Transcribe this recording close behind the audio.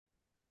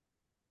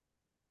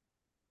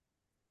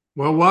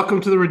Well,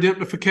 welcome to the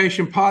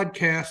Redemptification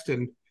Podcast.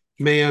 And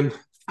man,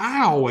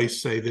 I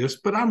always say this,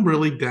 but I'm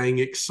really dang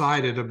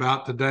excited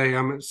about today.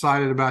 I'm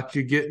excited about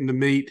you getting to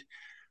meet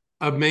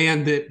a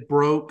man that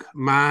broke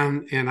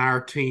mine and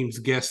our team's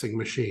guessing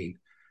machine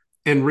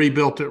and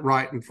rebuilt it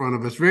right in front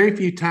of us. Very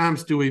few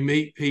times do we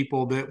meet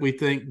people that we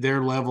think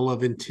their level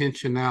of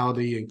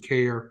intentionality and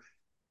care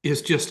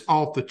is just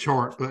off the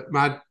chart. But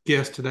my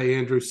guest today,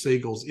 Andrew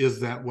Siegels, is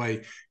that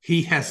way.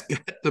 He has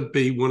got to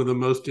be one of the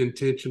most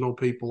intentional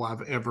people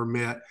I've ever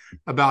met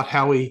about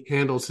how he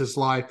handles his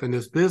life and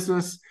his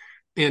business.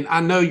 And I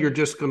know you're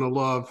just going to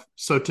love.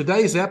 So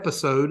today's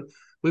episode,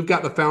 we've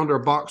got the founder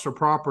of Boxer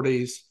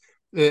Properties.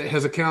 It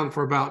has accounted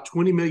for about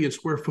 20 million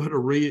square foot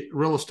of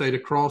real estate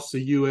across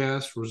the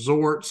U.S.,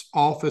 resorts,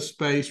 office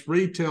space,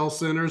 retail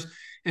centers,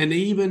 and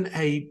even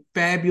a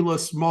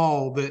fabulous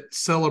mall that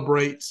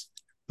celebrates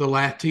the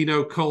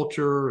Latino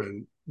culture.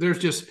 And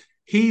there's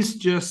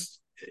he's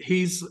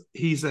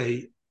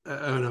a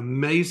an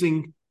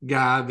amazing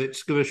guy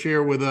that's going to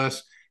share with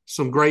us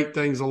some great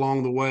things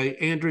along the way.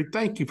 Andrew,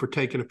 thank you for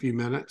taking a few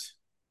minutes.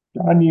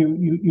 John,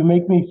 you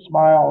make me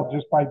smile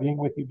just by being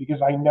with you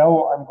because I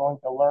know I'm going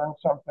to learn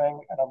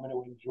something and I'm going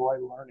to enjoy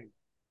learning.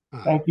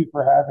 Uh, Thank you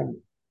for having me.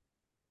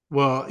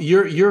 well,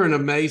 you're an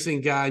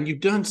amazing guy, and you've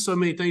done so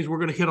many things. We're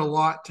going to hit a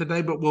lot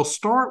today, but we'll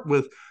start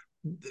with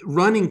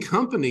running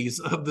companies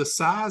of the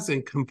size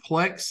and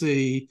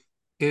complexity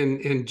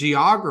and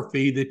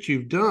geography that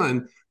you've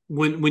done.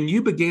 When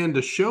you began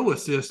to show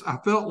us this, I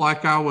felt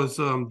like I was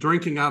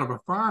drinking out of a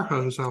fire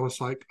hose. I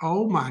was like,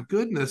 oh my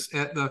goodness,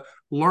 at the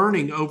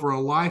learning over a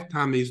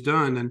lifetime he's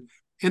done,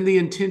 and the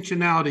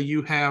intentionality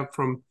you have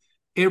from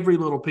every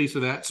little piece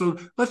of that. So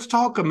let's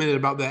talk a minute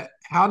about that.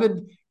 How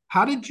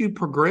did you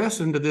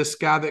progress into this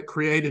guy that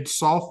created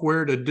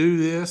software to do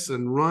this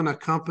and run a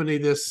company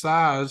this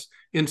size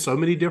in so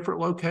many different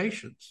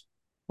locations?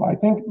 Well, I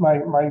think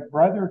my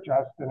brother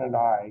Justin and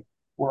I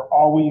were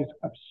always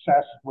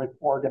obsessed with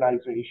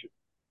organization.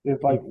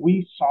 It's like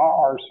we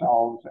saw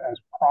ourselves as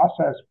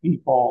process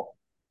people,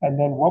 and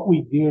then what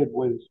we did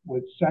was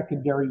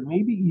secondary,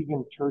 maybe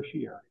even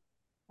tertiary.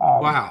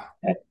 Um, Wow.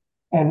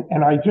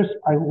 and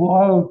I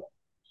love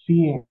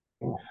seeing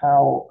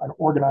how an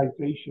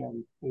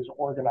organization is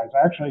organized.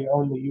 I actually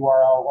own the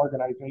URL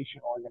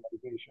organization.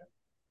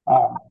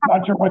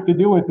 Not sure what to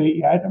do with it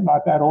yet. I'm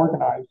not that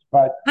organized,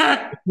 but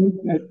I think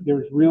that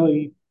there's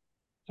really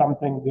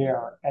something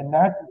there. And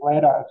that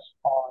led us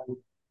on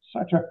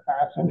such a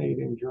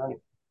fascinating journey.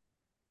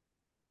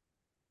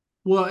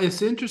 Well,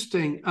 it's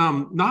interesting.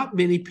 Not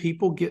many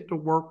people get to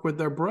work with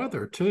their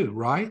brother too,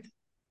 right?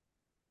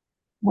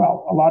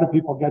 Well, a lot of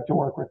people get to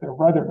work with their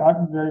brother. Not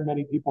very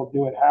many people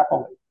do it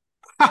happily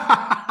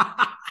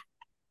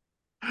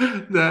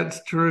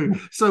That's true. or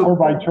So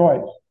by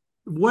choice.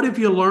 what have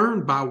you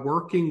learned by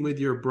working with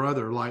your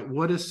brother? Like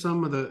what is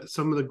some of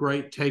the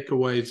great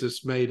takeaways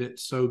that's made it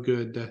so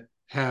good to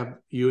have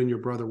you and your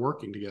brother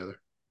working together?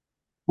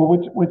 Well,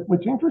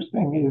 what's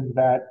interesting is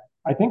that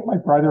I think my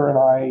brother and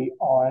I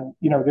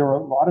there were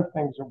a lot of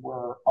things that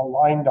we're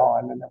aligned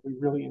on and that we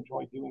really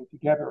enjoy doing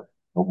together,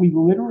 but we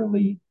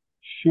literally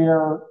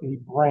share a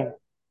brain.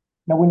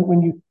 Now,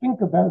 when you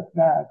think about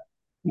that,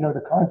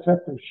 the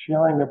concept of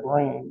sharing a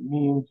brain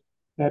means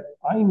that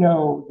I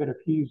know that if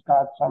he's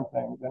got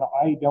something, then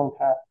I don't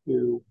have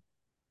to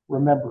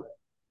remember it.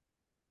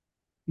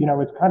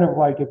 It's kind of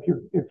like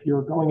if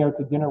you're going out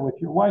to dinner with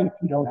your wife,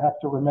 you don't have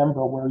to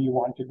remember where you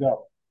want to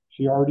go.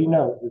 She already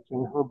knows it's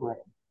in her brain.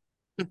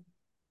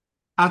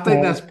 I think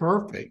And that's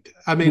perfect.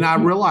 I mean, the I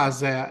key,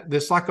 realize that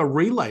it's like a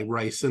relay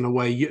race in a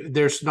way.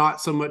 There's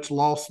not so much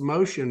lost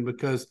motion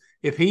because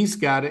if he's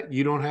got it,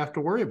 you don't have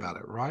to worry about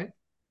it, right?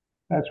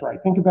 that's right.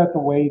 Think about the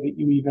way that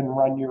you even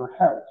run your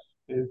house,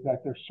 is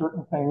that there's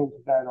certain things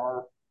that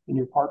are in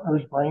your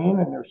partner's brain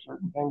and there's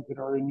certain things that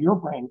are in your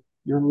brain.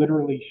 You're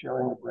literally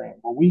sharing a brain.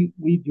 Well,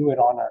 we do it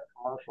on a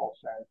commercial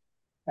sense,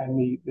 and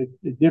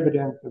the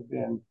dividends have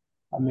been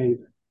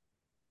amazing.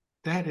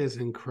 That is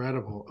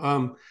incredible.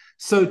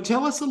 So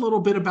tell us a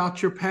little bit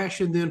about your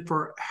passion then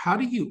for how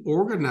do you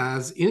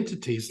organize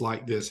entities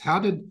like this? I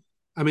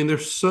mean,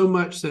 there's so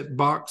much that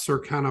Boxer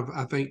kind of,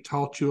 I think,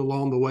 taught you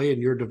along the way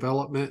in your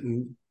development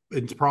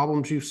and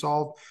problems you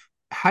solved.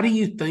 How do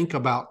you think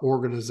about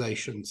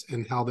organizations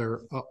and how they're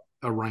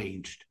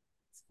arranged?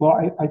 Well,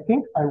 I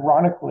think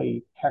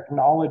ironically,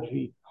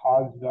 technology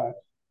caused us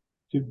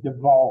to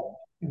devolve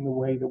in the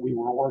way that we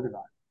were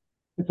organized.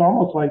 It's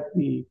almost like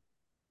the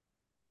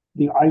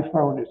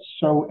iPhone is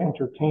so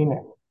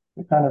entertaining.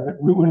 It kind of it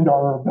ruined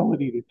our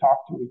ability to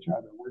talk to each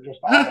other. We're just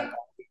on it.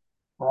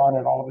 We're on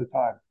it all the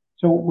time.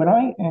 So when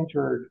I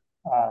entered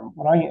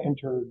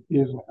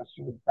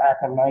business back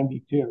in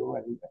 '92,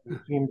 and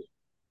it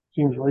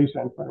seems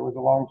recent, but it was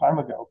a long time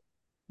ago.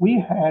 We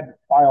had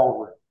file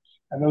rooms,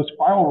 and those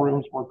file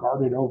rooms were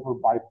guarded over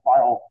by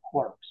file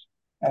clerks,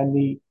 and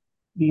the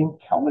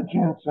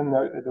intelligence and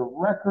the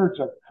records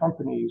of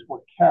companies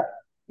were kept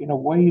in a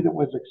way that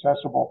was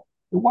accessible.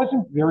 It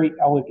wasn't very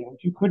elegant.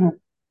 You couldn't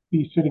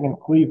be sitting in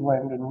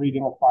Cleveland and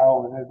reading a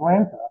file in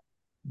Atlanta,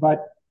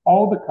 but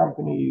all the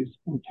company's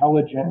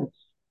intelligence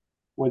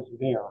was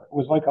there. It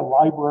was like a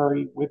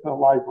library with a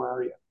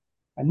librarian.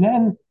 And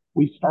then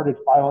we started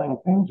filing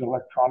things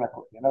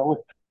electronically. And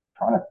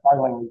electronic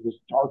filing is this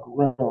dark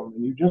room,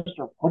 and you just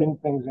are putting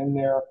things in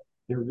there.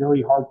 They're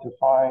very hard to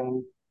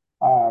find.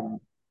 And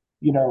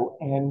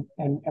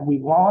we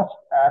lost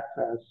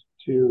access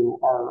to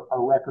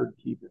our record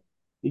keeping.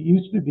 It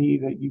used to be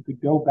that you could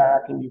go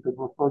back and you could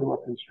refer to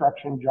a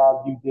construction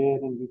job you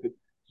did, and you could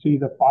see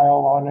the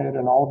file on it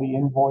and all the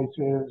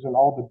invoices and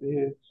all the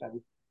bids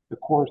and the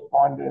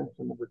correspondence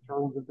and the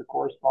returns of the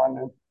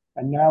correspondence.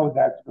 And now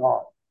that's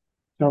gone.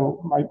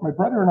 So my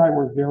brother and I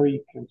were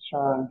very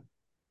concerned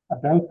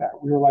about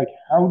that. We were like,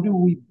 how do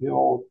we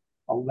build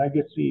a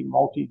legacy,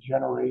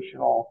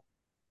 multi-generational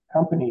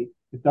company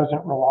that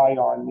doesn't rely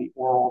on the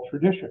oral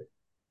tradition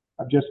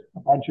of just a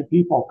bunch of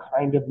people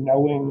kind of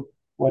knowing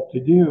what to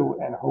do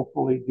and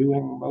hopefully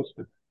doing most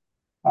of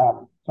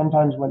it.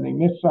 Sometimes when they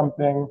miss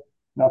something,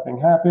 nothing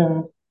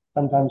happens.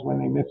 Sometimes when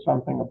they miss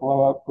something, a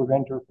blowout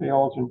preventer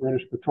fails and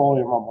British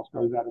Petroleum almost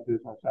goes out of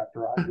business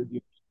after 100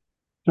 years.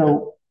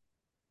 So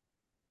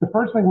the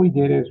first thing we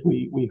did is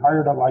we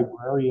hired a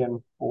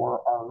librarian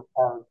for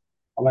our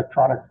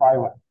electronic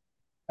filing.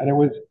 And it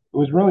was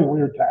really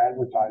weird to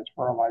advertise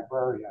for a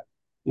librarian,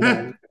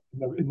 in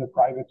the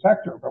private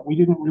sector, but we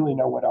didn't really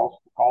know what else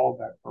to call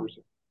that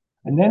person.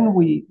 And then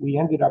we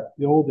ended up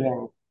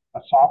building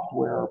a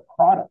software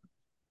product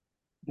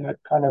that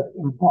kind of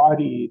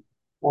embodied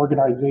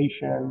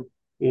organization.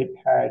 It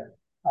had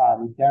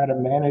data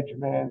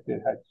management.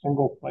 It had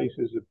single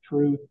places of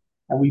truth.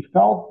 And we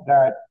felt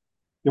that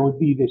there would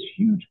be this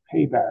huge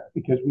payback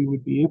because we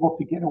would be able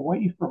to get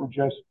away from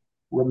just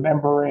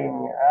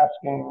remembering,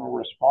 asking,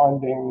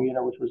 responding,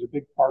 which was a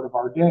big part of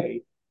our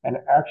day, and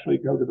actually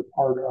go to the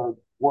part of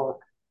work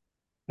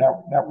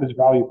that was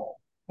valuable.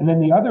 And then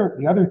the other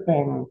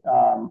thing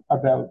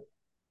about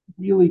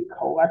really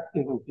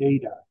collecting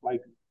data,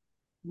 like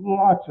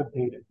lots of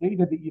data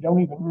that you don't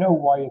even know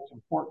why it's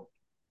important,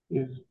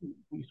 is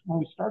when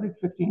we started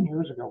 15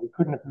 years ago, we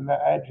couldn't have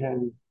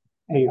imagined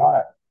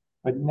AI,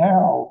 but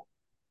now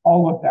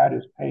all of that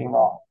is paying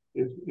off.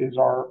 Is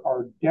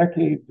our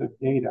decades of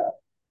data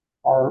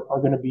are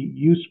going to be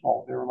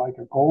useful. They're like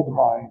a gold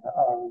mine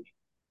of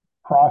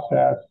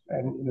process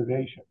and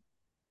innovation.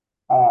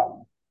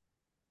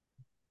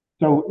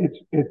 So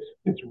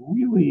it's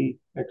really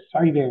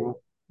exciting,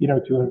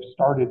 to have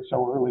started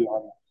so early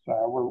on this.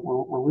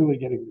 We're really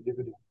getting the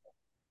dividends.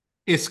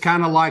 It's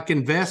kind of like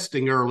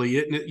investing early,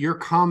 isn't it? Your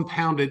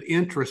compounded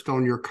interest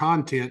on your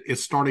content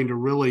is starting to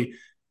really,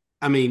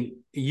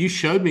 you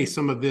showed me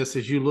some of this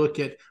as you look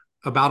at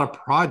about a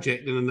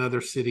project in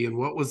another city and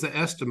what was the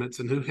estimates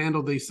and who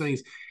handled these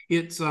things.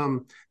 It's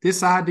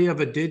this idea of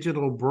a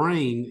digital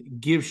brain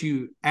gives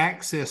you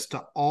access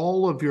to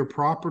all of your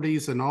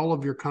properties and all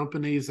of your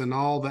companies and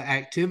all the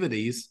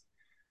activities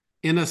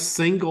in a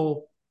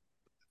single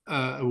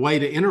way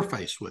to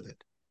interface with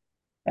it.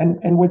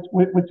 And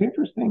what's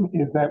interesting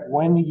is that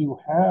when you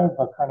have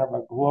a kind of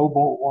a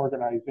global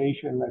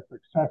organization that's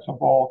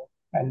accessible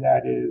and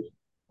that is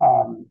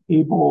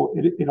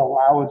it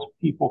allows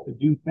people to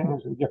do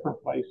things in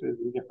different places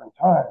in different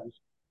times.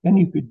 Then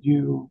you could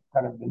do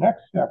kind of the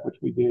next step, which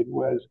we did,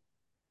 was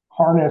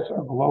harness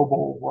a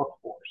global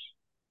workforce.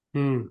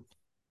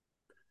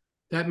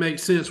 That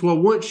makes sense. Well,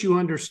 once you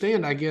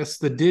understand, I guess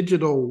the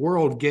digital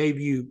world gave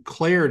you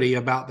clarity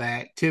about the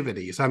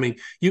activities.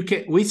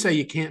 We say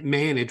you can't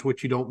manage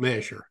what you don't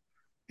measure.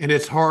 And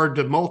it's hard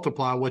to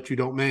multiply what you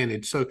don't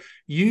manage. So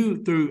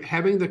you, through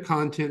having the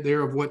content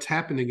there of what's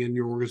happening in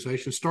your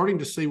organization, starting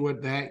to see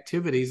what the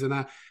activities,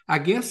 and I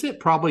guess it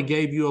probably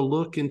gave you a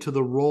look into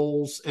the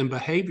roles and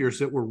behaviors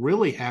that were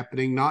really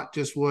happening, not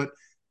just what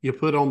you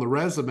put on the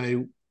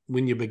resume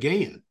when you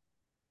began.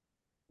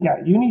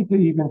 Yeah, you need to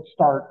even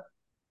start,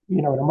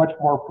 in a much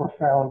more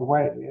profound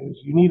way, is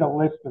you need a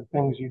list of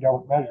things you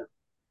don't measure.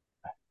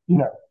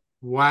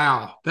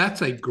 Wow,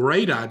 that's a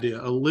great idea.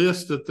 A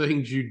list of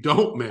things you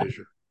don't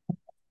measure.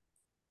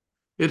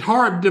 It's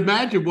hard to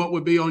imagine what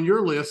would be on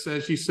your list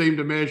as you seem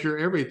to measure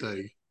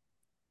everything.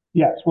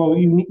 Yes, well,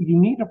 you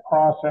need a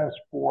process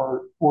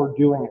for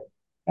doing it,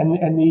 and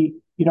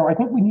I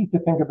think we need to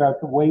think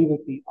about the way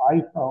that the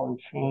iPhone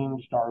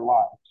changed our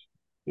lives.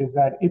 Is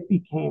that it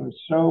became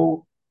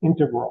so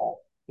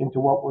integral into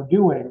what we're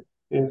doing.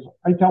 Is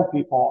I tell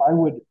people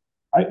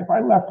if I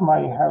left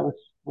my house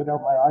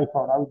without my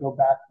iPhone, I would go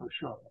back for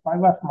sure. If I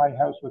left my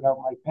house without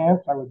my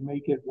pants, I would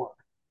make it work.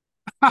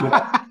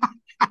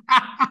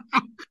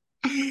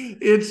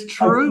 It's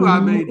true.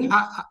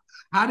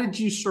 How did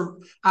you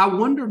I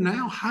wonder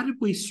now, how did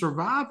we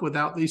survive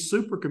without these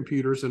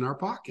supercomputers in our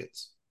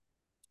pockets?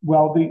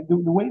 Well, the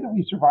way that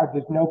we survived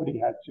is nobody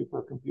had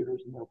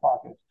supercomputers in their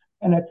pockets.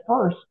 And at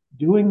first,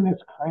 doing this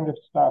kind of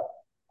stuff,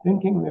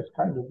 thinking this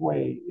kind of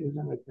way is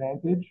an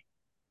advantage.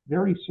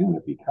 Very soon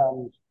it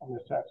becomes a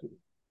necessity.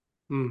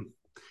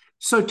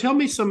 So tell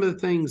me some of the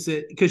things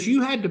because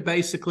you had to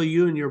basically,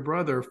 you and your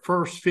brother,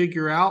 first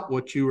figure out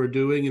what you were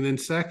doing and then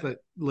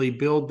secondly,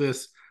 build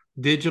this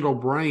digital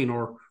brain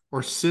or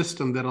or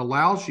system that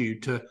allows you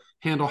to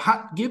handle?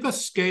 Give a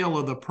scale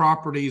of the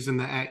properties and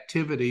the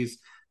activities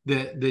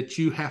that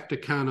you have to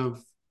kind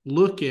of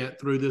look at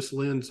through this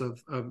lens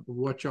of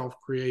what y'all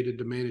have created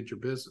to manage your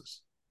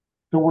business.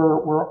 So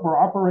we're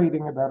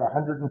operating about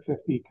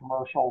 150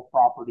 commercial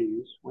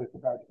properties with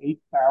about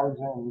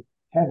 8,000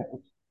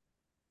 tenants.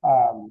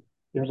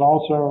 There's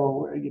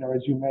also,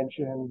 as you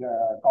mentioned,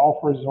 golf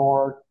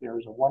resort.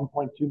 There's a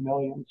 1.2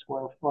 million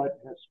square foot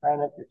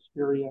Hispanic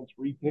experience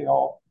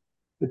retail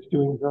that's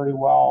doing very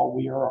well.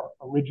 We are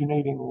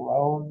originating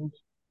loans.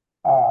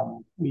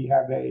 We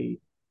have a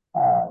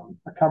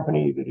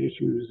company that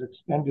issues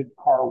extended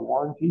car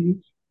warranties.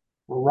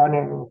 We're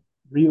running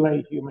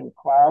Relay Human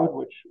Cloud,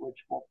 which we'll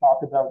talk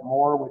about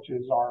more, which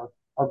is our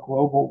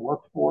global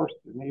workforce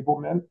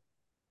enablement.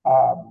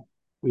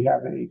 We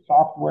have a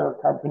software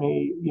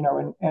company,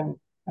 and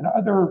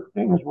other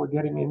things we're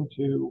getting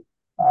into,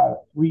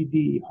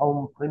 3D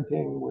home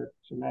printing with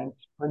cement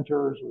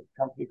printers with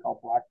a company called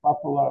Black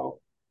Buffalo.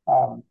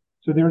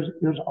 So there's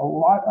a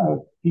lot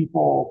of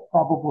people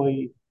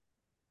probably,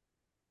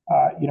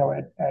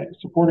 at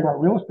supporting our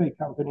real estate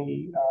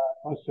company,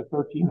 close to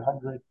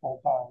 1,300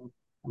 full-time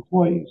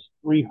employees,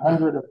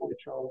 300 of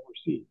which are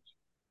overseas.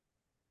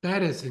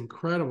 That is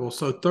incredible.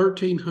 So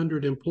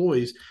 1,300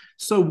 employees.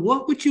 So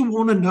what would you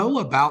want to know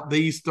about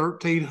these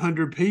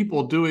 1,300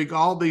 people doing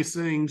all these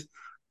things,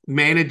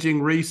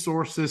 managing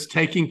resources,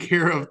 taking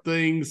care of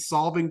things,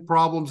 solving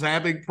problems,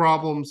 having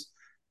problems?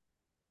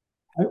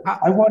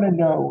 I want to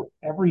know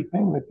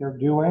everything that they're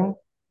doing.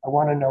 I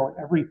want to know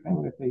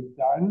everything that they've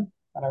done.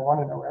 And I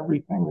want to know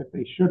everything that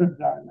they should have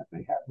done that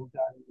they haven't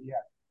done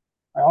yet.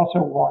 I also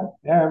want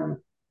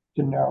them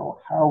to know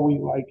how we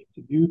like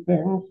to do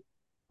things.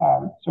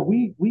 So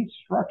we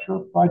structure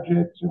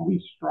budgets, and we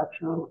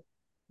structure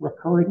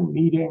recurring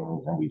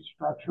meetings, and we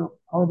structure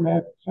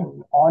permits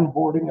and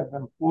onboarding of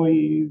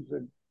employees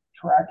and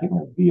tracking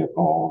of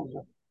vehicles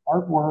and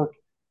artwork.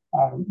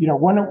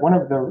 One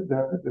of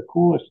the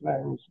coolest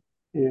things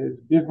is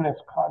business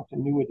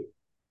continuity.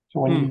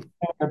 So when you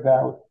think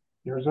about,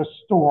 there's a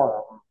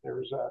storm, the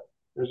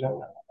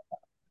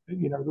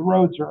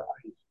roads are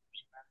ice,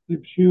 there's an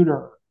active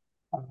shooter,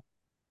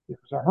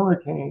 there's a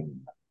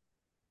hurricane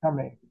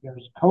coming,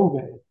 there's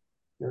COVID,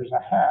 there's a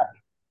hack,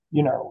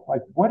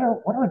 what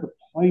are the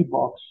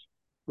playbooks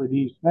for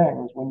these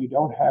things when you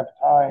don't have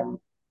time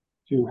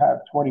to have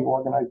 20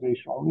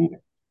 organizational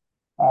meetings?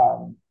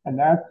 And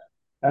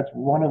that's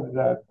one of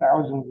the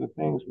thousands of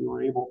things we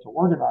were able to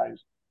organize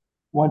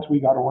once we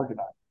got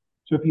organized.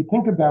 So if you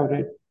think about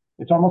it,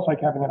 it's almost like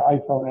having an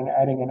iPhone and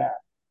adding an app.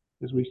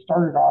 As we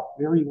started off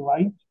very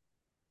light,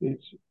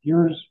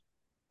 here's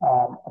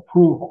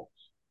approvals,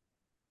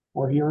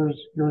 or here's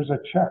a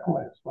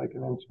checklist, like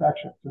an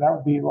inspection. So that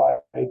would be like,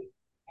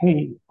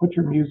 hey, put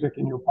your music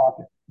in your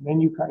pocket. And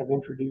then you kind of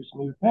introduce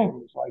new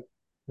things, like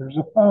here's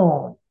a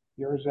phone,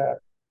 here's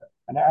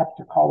an app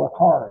to call a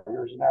car,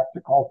 here's an app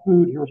to call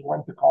food, here's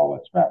one to call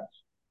expense.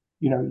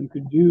 You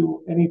can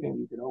do anything.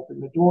 You can open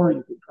the door,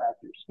 you can track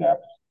your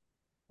steps.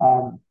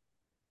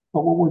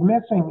 But what we're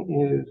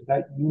missing is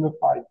that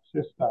unified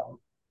system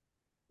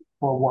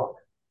for work.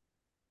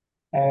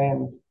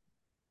 And,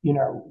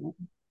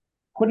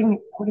 putting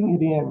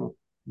it in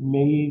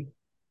made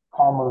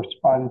commerce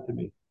fun to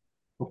me.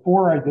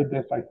 Before I did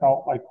this, I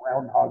felt like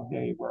Groundhog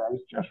Day, where I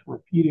was just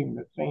repeating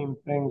the same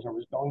things. I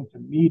was going to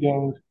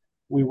meetings,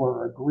 we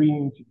were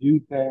agreeing to do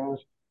things,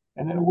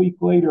 and then a week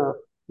later,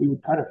 we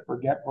would kind of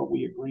forget what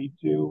we agreed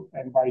to.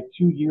 And by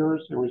 2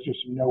 years, there was just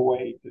no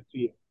way to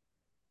see it.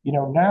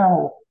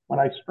 Now when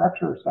I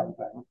structure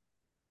something,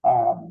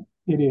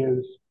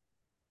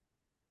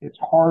 it's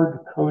hard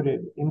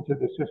coded into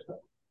the system,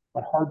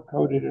 but hard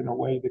coded in a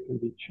way that can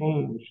be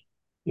changed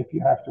if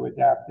you have to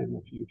adapt in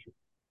the future.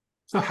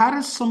 So how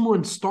does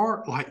someone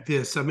start like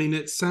this? I mean,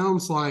 it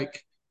sounds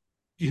like,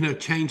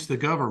 change the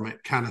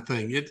government kind of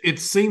thing. It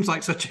seems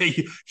like such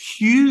a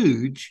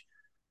huge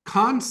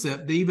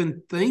concept to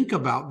even think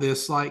about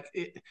this.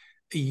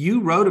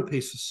 You wrote a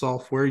piece of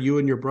software, you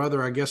and your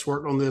brother, I guess,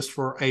 worked on this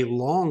for a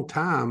long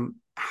time.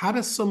 How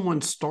does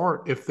someone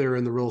start if they're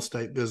in the real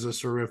estate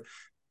business, or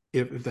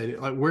if they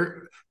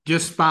we're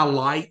just by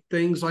light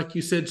things, like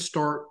you said,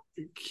 start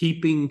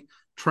keeping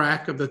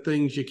track of the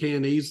things you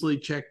can easily,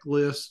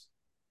 checklists,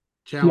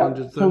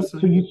 challenges? Yeah. So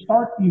you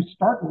start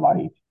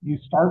light. You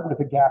start with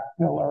a gap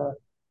filler.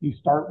 You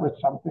start with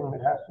something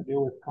that has to do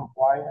with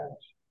compliance,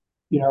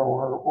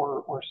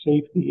 or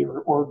safety,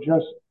 or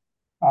just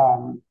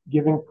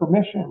giving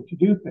permission to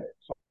do things.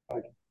 So,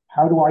 like,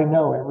 how do I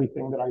know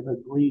everything that I've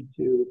agreed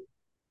to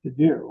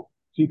do?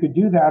 So you could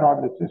do that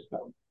on the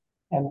system.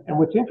 And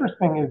what's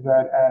interesting is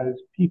that as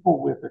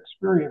people with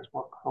experience,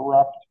 we're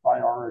corrupt by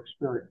our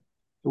experience.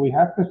 So we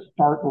have to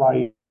start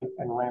light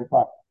and ramp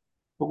up.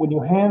 But when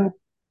you hand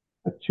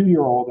a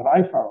 2-year-old an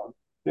iPhone,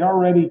 they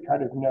already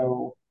kind of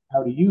know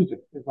how to use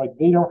it. It's like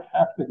they don't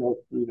have to go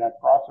through that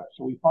process.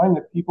 So we find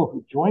that people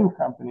who join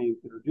companies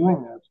that are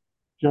doing this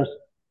just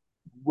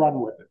run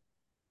with it.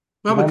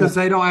 Well, because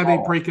they don't have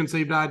any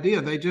preconceived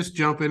idea. They just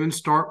jump in and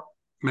start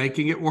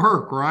making it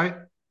work, right?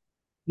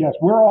 Yes,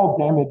 we're all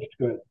damaged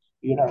goods,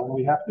 and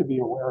we have to be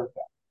aware of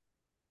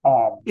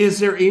that. Is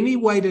there any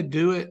way to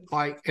do it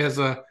like as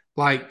a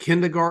like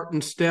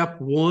kindergarten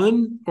step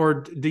one, or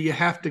do you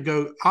have to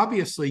go?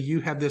 Obviously, you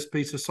have this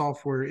piece of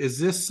software. Is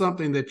this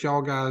something that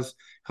y'all guys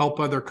help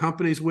other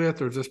companies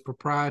with, or is this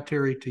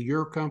proprietary to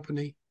your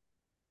company?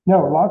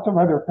 No, lots of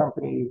other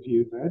companies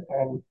use it,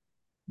 and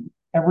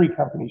every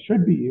company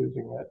should be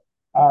using it.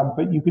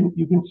 But you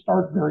can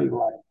start very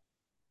light.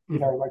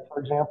 Mm-hmm. Like for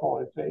example,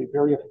 it's a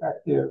very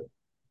effective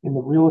in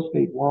the real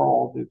estate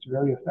world. It's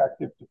very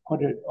effective to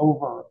put it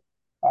over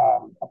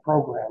a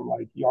program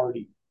like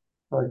Yardi,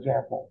 for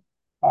example.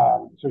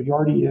 So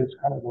Yardi is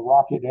kind of the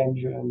rocket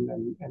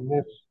engine, and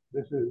this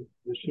is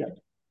the ship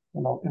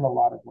in a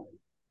lot of ways.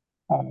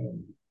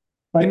 Um,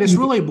 And but it's you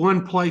can, really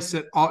one place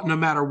that no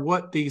matter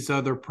what these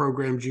other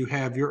programs you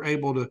have, you're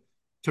able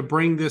to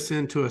bring this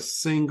into a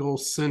single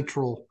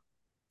central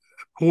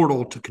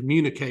portal to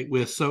communicate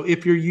with. So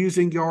if you're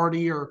using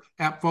Yardi or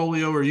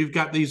Appfolio or you've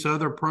got these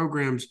other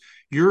programs,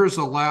 yours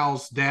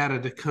allows data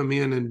to come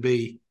in and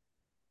be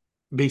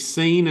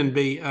seen and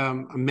be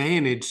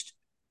managed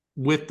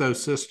with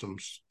those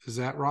systems. Is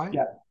that right?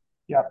 yeah,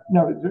 yeah,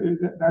 no,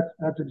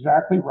 that's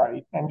exactly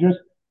right. And just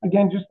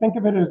again, just think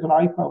of it as an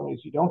iPhone.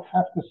 Is you don't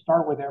have to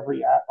start with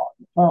every app on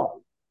the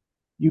phone.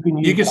 You can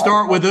You use can an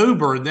start iPhone with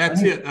Uber and for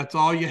that's anything. it. That's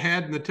all you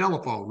had in the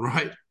telephone,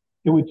 right?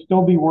 It would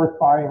still be worth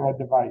buying a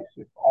device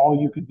if all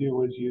you could do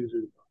was use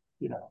Uber.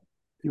 You know,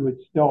 you would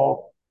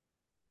still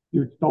you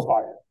would still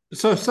buy it.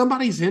 So if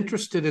somebody's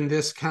interested in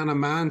this kind of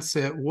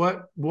mindset,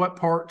 what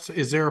parts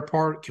is there a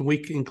part? Can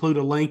we include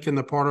a link in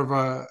the part of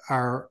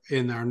our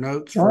in our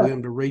notes for Sure.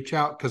 them to reach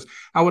out? Because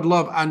I would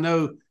love. I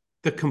know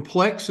the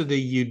complexity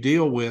you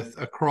deal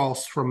with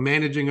across from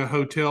managing a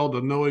hotel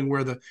to knowing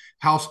where the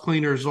house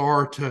cleaners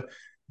are to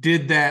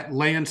did that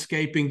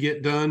landscaping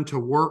get done to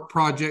work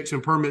projects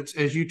and permits.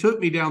 As you took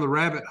me down the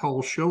rabbit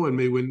hole, showing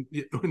me when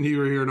you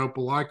were here in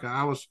Opelika,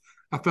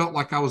 I felt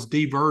like I was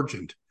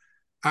divergent.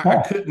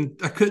 I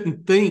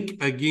couldn't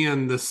think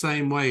again the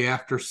same way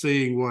after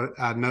seeing what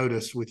I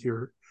noticed with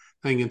your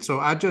thing. And so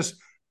I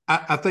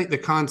think the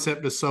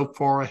concept is so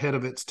far ahead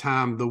of its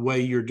time, the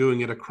way you're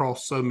doing it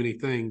across so many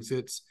things.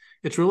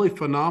 It's really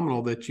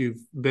phenomenal that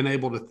you've been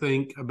able to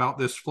think about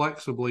this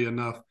flexibly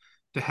enough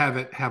to have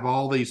it have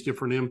all these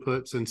different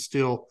inputs and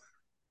still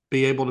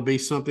be able to be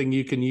something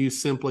you can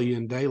use simply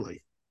in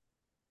daily.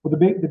 Well,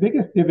 the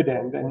biggest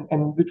dividend,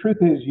 and the truth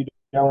is, you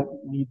don't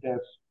need this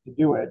to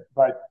do it.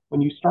 But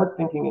when you start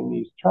thinking in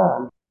these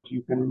terms,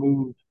 you can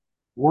move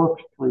work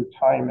through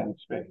time and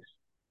space.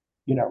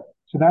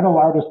 So that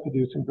allowed us to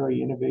do some very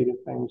innovative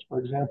things. For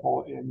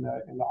example, in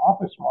the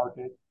office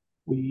market,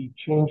 we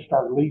changed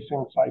our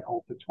leasing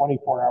cycle to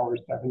 24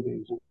 hours, 7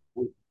 days a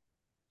week.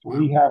 So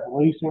we Wow. have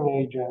leasing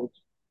agents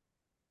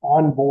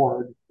on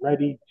board,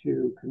 ready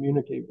to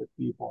communicate with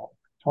people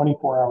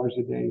 24 hours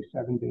a day,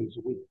 7 days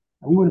a week.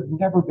 And we would have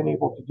never been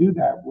able to do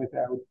that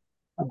without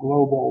a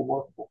global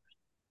workforce.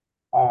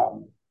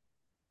 Um,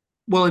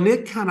 Well, and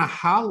it kind of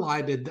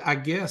highlighted, I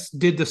guess,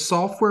 did the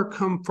software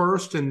come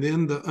first and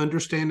then the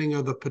understanding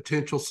of the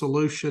potential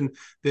solution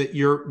that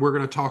we're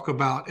going to talk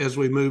about as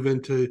we move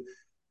into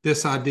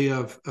this idea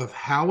of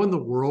how in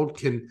the world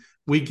can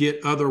we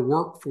get other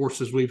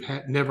workforces we've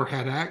never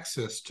had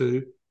access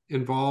to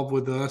involved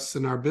with us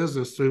in our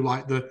business through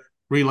like the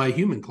Relay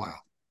Human Cloud.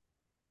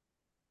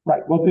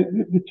 right. Well,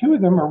 the two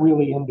of them are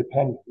really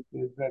independent.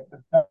 Is that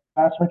the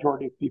vast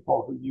majority of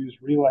people who use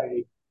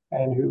Relay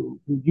and who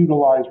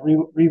utilize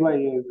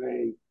Relay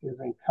is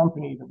a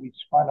company that we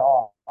spun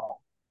off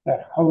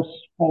that hosts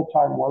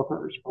full-time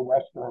workers for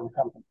Western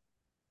companies.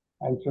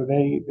 And so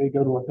they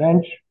go to a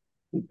bench,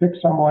 they pick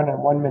someone, and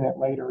 1 minute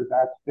later,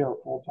 that's their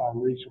full-time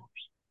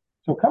resource.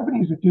 So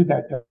companies that do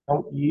that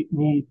don't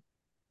need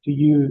to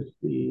use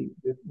the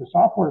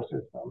software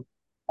system.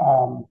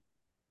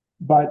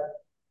 But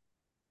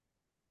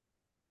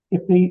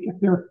if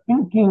they're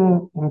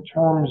thinking in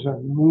terms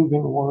of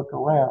moving work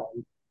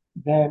around,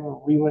 then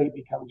Relay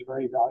becomes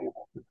very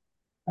valuable to them.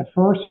 At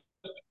first,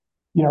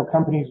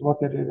 companies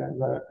look at it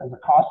as a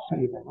cost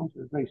savings.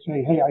 As they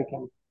say, hey, I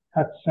can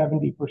cut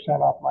 70%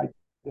 off my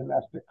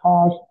domestic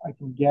cost. I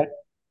can get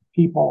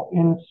people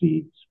in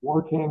seats,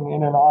 working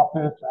in an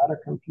office, at a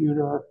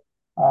computer,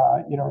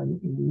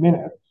 in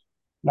minutes,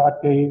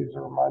 not days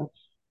or months.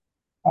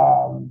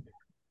 Um,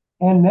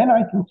 and then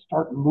I can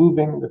start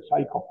moving the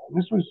cycle. And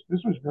this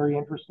was very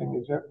interesting.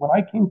 Is that when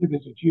I came to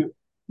visit you,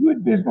 you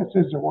had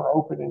businesses that were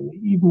open in the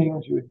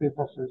evenings, you had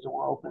businesses that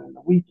were open in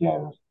the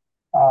weekends,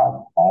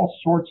 all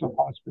sorts of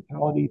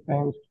hospitality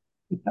things.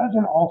 It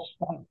doesn't all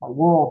stop. Our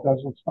world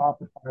doesn't stop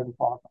at 5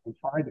 o'clock on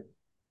Friday.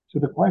 So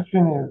the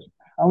question is,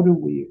 how do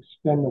we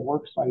extend the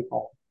work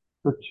cycle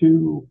for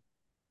two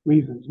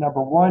reasons?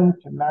 Number one,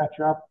 to match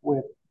up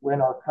with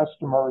when our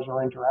customers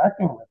are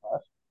interacting with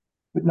us.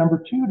 But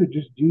number two, to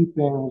just do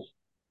things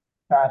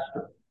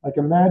faster. Like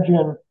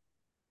imagine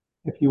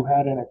if you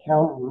had an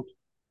accountant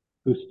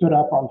who stood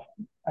up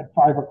at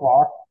 5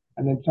 o'clock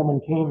and then someone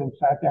came and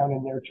sat down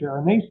in their chair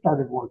and they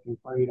started working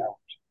for 8 hours.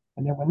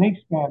 And then when they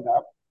stand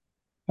up,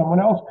 Someone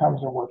else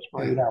comes and works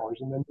for Yeah. 8 hours,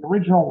 and then the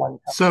original one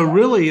comes So back.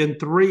 really, in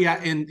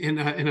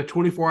a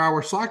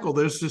 24-hour cycle,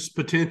 there's this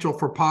potential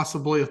for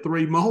possibly a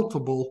three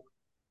multiple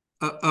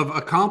of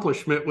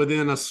accomplishment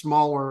within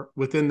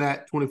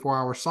that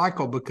 24-hour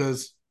cycle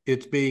because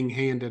it's being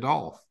handed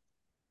off.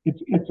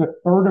 It's a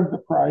third of the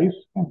price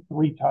and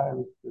 3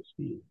 times the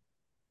speed.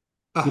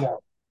 You Uh, know,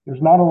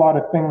 there's not a lot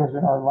of things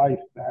in our life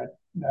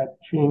that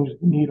change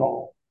the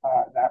needle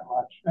that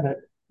much. And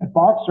at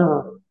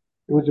Boxer,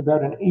 it was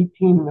about an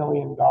 $18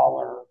 million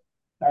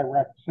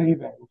direct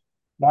savings,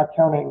 not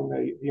counting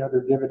the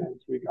other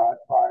dividends we got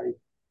by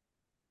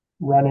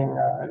running.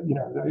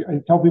 I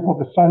tell people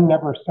the sun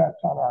never sets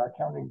on our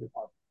accounting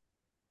department.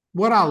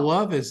 what I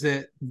love is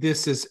that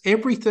this is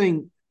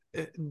everything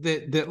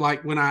that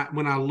like when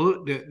I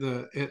looked at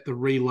the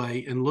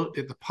relay and looked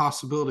at the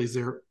possibilities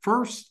there,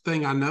 first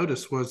thing I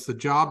noticed was the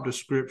job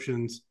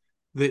descriptions,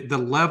 the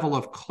level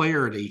of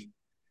clarity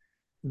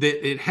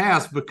that it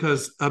has,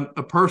 because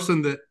a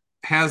person that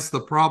has the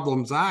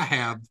problems I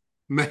have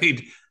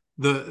made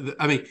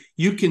I mean,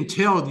 you can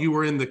tell you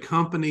were in the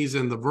companies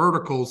and the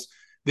verticals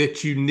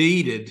that you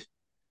needed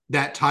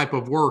that type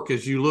of work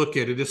as you look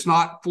at it. It's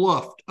not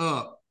fluffed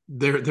up.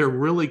 They're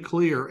really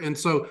clear. And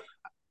so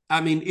I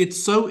mean,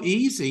 it's so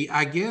easy.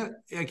 I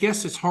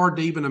guess it's hard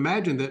to even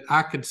imagine that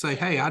I could say,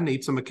 "Hey, I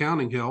need some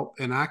accounting help,"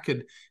 and I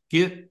could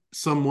get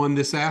someone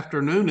this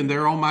afternoon, and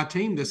they're on my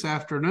team this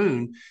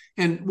afternoon.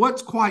 And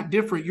what's quite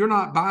different, you're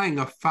not buying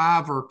a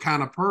fiver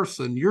kind of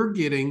person. You're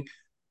getting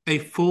a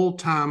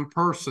full-time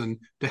person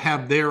to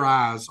have their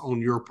eyes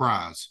on your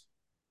prize.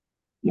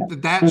 Yeah. So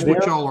That's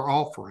what y'all are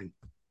offering.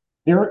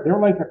 they're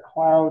like a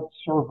cloud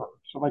server.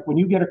 So like when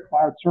you get a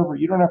cloud server,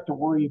 you don't have to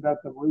worry about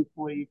the roof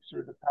leaks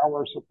or the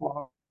power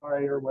supply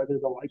or whether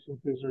the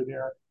licenses are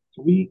there.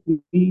 So we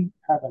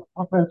have an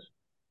office,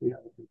 we have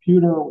a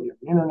computer, we have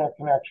an internet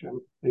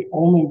connection. They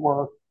only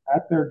work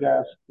at their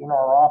desk in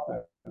our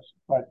office,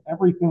 but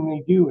everything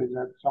they do is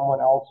at someone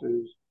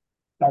else's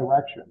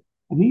direction.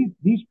 And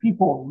these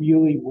people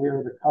really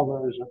wear the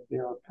colors of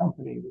their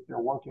company that they're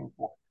working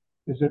for.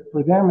 Is that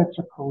for them it's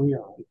a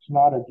career, it's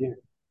not a gig.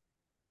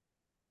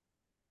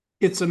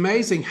 It's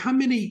amazing how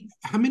many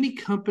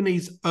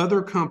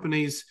other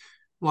companies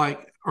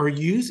like are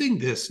using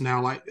this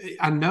now. Like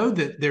I know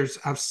that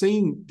I've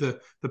seen the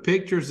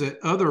pictures that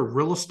other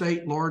real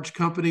estate large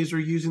companies are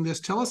using this.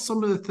 Tell us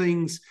some of the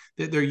things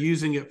that they're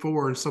using it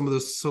for and some of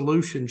the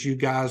solutions you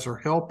guys are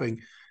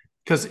helping,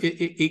 because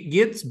it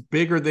gets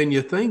bigger than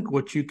you think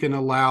what you can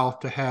allow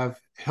to have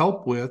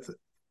help with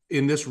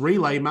in this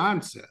relay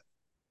mindset.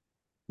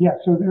 Yeah,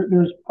 so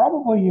there's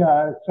probably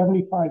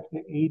 75 to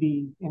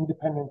 80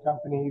 independent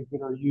companies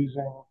that are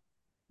using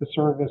the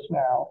service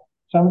now.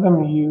 Some of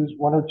them use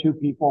one or two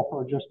people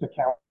for just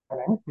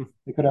accounting.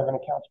 They could have an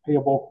accounts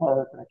payable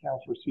clerk, an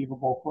accounts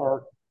receivable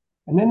clerk,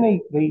 and then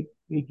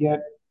they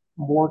get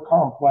more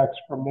complex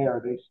from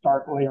there. They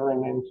start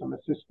layering in some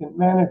assistant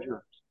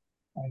managers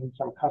and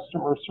some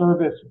customer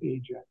service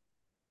agents,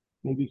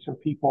 maybe some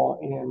people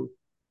in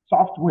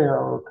software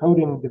or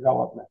coding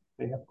development.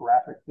 They have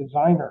graphic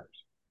designers.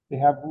 They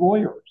have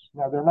lawyers.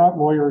 Now, they're not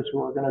lawyers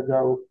who are going to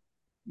go,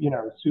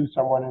 sue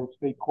someone in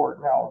state court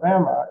in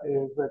Alabama.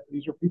 Is that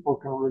these are people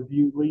who can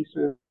review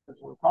leases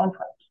and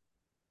contracts.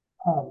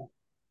 Um,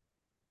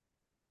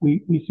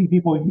 we see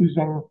people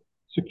using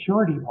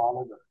security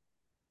monitors,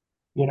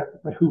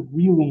 but who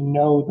really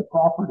know the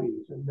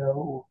properties and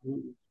know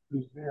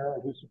who's there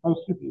and who's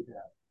supposed to be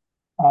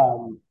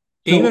there.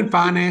 Even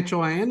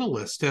financial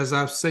analysts, as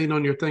I've seen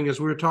on your thing, as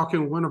we were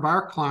talking with one of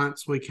our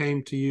clients, we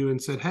came to you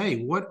and said,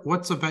 "Hey,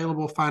 what's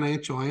available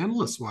financial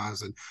analyst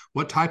wise, and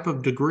what type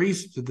of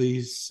degrees do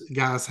these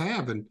guys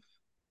have, and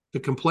the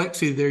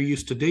complexity they're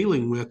used to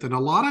dealing with?" And a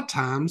lot of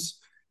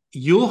times,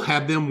 you'll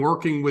have them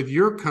working with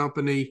your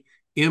company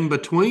in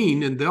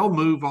between, and they'll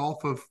move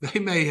off of. They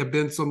may have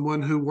been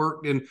someone who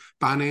worked in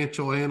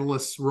financial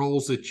analyst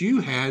roles that you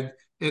had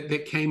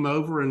that came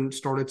over and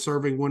started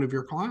serving one of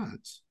your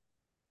clients.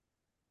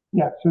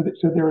 Yeah, so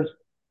there's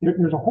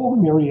a whole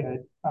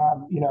myriad.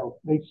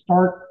 They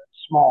start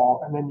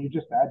small, and then you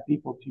just add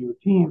people to your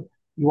team.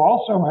 You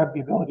also have the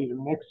ability to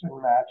mix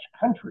and match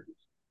countries.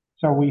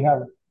 So we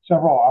have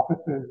several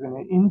offices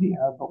in India,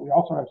 but we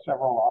also have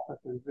several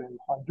offices in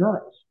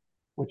Honduras,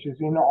 which is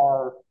in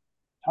our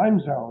time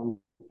zone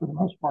for the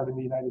most part in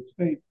the United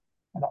States.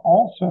 And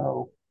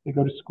also, they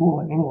go to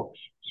school in English.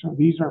 So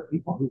these are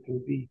people who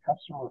can be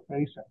customer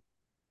facing.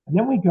 And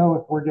then we go,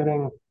 if we're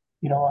getting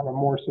on a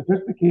more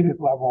sophisticated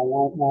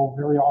level, we'll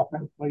very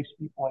often place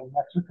people in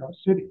Mexico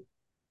City.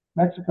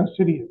 Mexico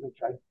City is a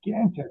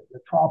gigantic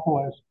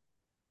metropolis,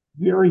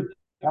 very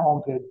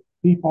talented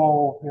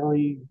people,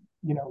 very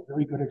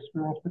good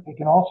experience, but they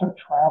can also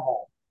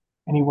travel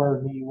anywhere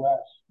in the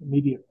U.S.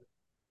 immediately.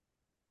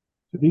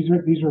 So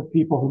these are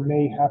people who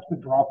may have to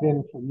drop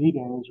in for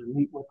meetings or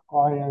meet with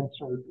clients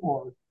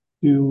or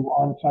do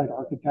on-site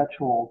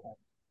architectural things.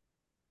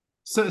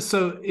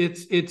 So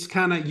it's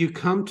kind of, you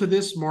come to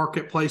this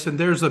marketplace and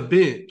there's a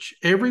bench.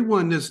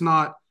 Everyone is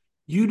not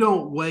You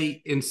don't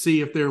wait and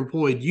see if they're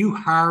employed. You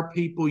hire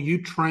people,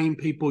 you train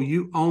people,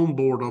 you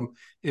onboard them,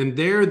 and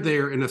they're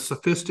there in a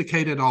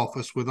sophisticated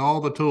office with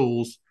all the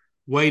tools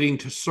waiting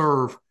to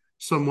serve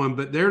someone,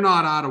 but they're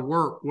not out of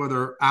work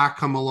whether I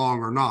come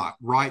along or not,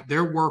 right?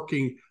 They're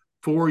working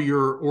for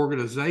your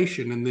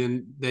organization, and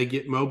then they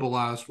get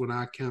mobilized when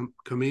I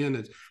come in.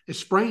 It's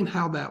explain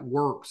how that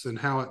works and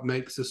how it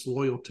makes this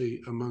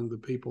loyalty among the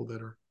people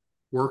that are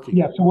working.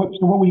 Yeah. So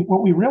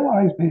what we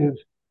realized is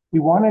we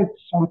wanted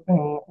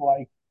something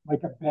like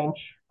a bench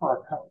for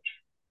a coach.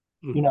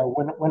 You know,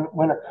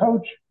 when a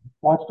coach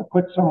wants to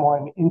put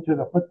someone into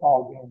the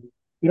football game,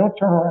 you don't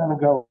turn around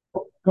and go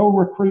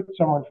recruit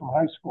someone from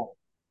high school.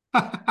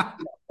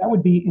 That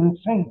would be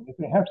insane if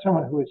they have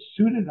someone who is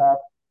suited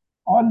up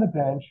on the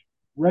bench,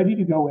 ready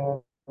to go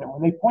in, and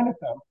when they point at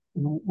them,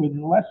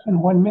 within less than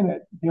 1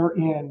 minute, they're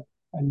in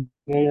and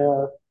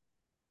they're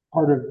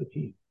part of the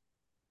team.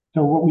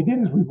 So what we did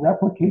is we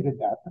replicated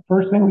that. The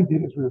first thing we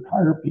did is we would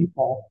hire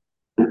people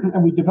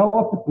and we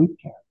developed a boot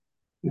camp.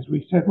 Is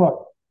we said,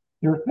 look,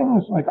 there are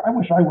things like I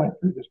wish I went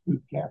through this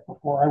boot camp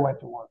before I went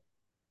to work.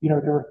 You know,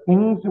 there are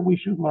things that we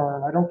should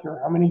learn. I don't care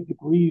how many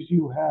degrees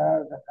you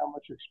have and how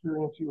much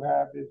experience you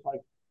have. Is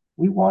like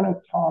we want to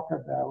talk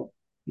about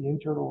the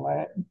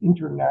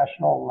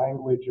international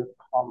language of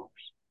commerce.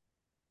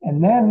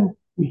 And then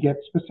we get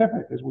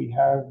specific as we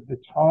have the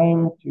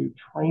time to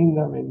train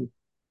them in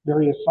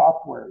various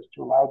softwares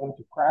to allow them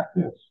to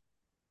practice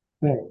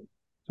things.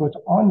 So it's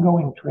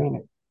ongoing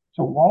training.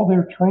 So while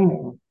they're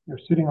training, they're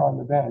sitting on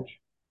the bench,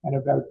 and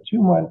about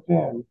 2 months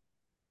in,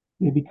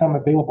 they become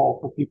available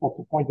for people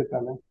to point at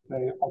them and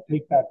say, I'll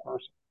take that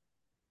person.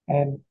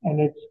 And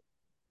it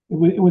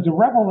was a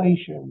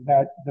revelation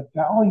that the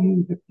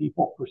value that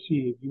people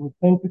perceive, you would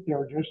think that they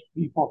were just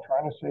people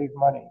trying to save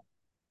money,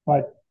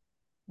 but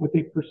what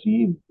they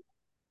perceived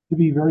to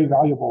be very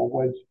valuable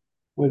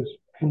was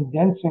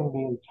condensing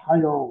the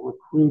entire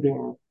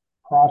recruiting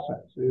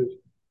process. Is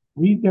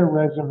read their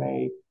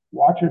resume,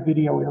 watch a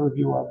video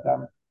interview of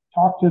them,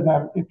 talk to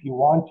them if you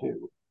want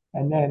to,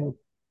 and then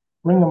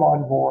bring them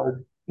on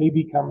board. They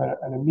become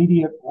an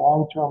immediate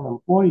long-term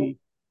employee,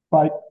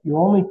 but you're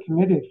only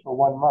committed for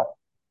 1 month.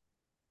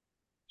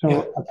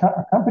 So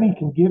a company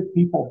can give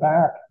people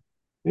back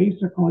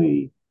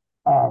basically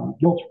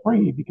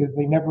guilt-free because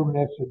they never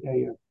miss a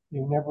day of.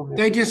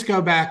 They just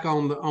go back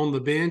on the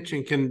bench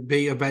and can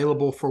be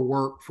available for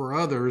work for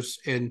others.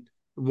 And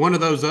one of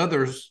those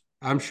others,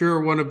 I'm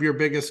sure one of your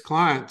biggest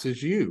clients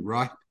is you,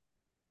 right?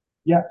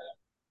 Yes.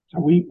 So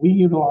we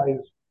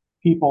utilize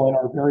people in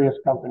our various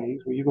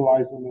companies. We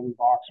utilize them in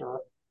Voxer.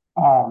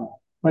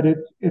 But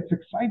it's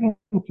exciting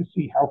to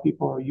see how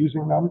people are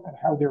using them and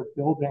how they're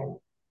building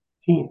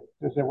teams.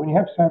 Is that when you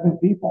have 7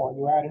 people and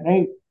you add an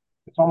 8th,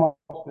 it's almost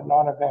a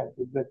non-event,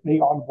 is that they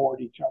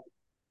onboard each other.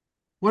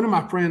 One of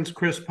my friends,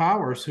 Chris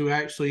Powers, who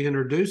actually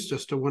introduced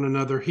us to one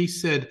another, he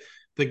said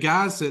the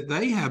guys that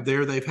they have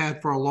there, they've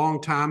had for a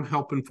long time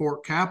helping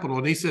Fort Capital.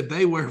 And he said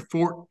they wear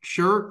Fort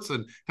shirts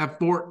and have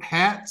Fort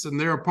hats, and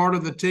they're a part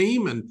of the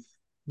team. And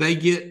they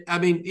get, I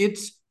mean,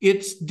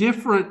 it's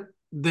different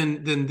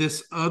than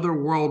this other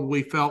world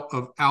we felt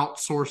of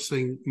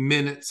outsourcing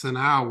minutes and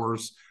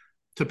hours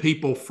to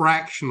people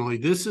fractionally.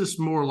 This is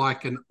more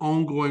like an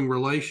ongoing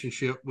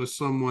relationship with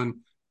someone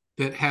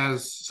that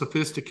has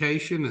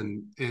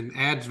sophistication and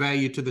adds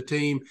value to the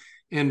team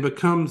and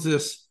becomes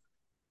this.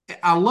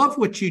 I love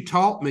what you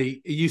taught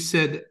me. You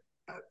said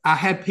I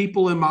had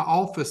people in my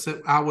office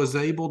that I was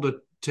able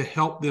to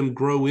help them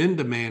grow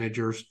into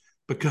managers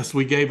because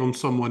we gave them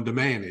someone to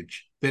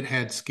manage that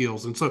had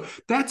skills. And so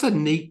that's a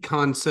neat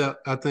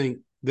concept, I think,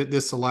 that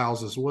this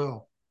allows as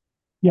well.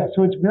 Yeah,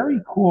 so it's very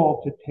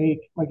cool to take,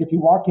 like if you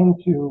walk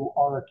into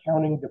our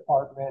accounting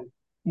department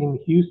in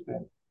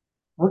Houston,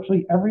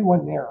 virtually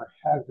everyone there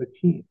has a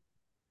team.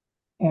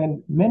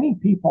 And many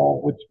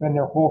people would spend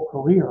their whole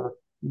career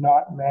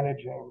not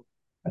managing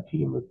a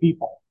team of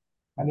people.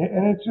 And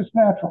it's just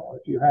natural.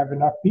 If you have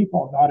enough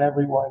people, not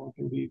everyone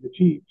can be the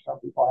chief. Some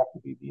people have to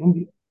be the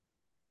Indian.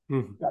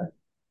 Mm-hmm.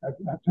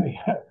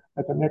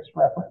 That's a mixed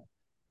reference.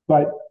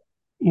 But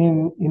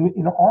in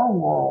our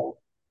world,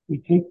 we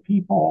take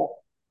people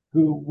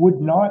who would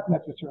not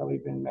necessarily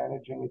have been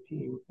managing a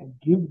team and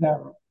give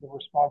them the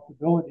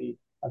responsibility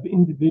of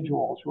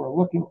individuals who are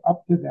looking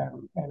up to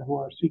them and who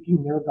are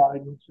seeking their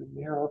guidance and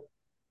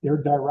their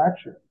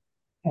direction.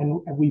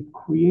 And we've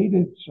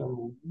created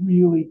some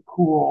really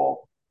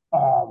cool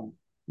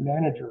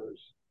managers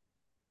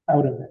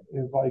out of it.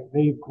 It's like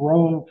they've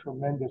grown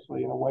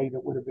tremendously in a way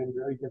that would have been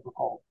very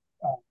difficult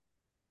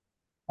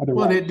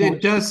otherwise. Well,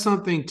 it does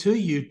something to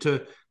you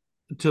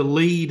to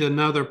lead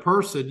another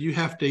person. You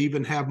have to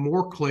even have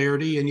more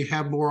clarity and you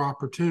have more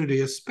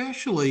opportunity.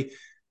 Especially,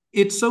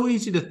 it's so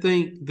easy to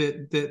think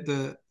that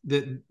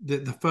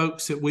the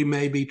folks that we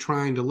may be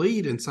trying to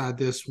lead inside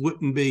this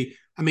wouldn't be.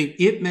 I mean,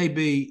 it may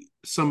be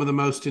some of the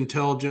most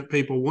intelligent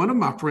people. One of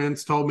my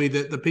friends told me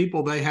that the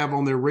people they have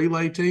on their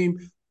relay team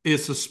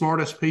is the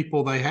smartest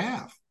people they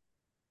have.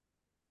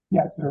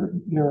 Yeah,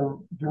 they're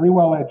very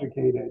well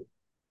educated,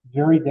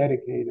 very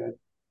dedicated,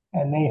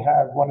 and they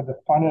have one of the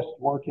funnest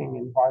working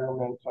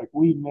environments. Like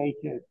we make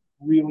it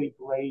really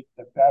great,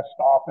 the best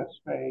office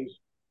space,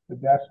 the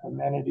best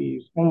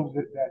amenities, things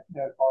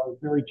that are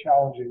very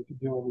challenging to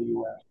do in the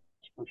US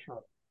for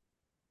sure.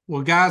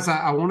 Well, guys,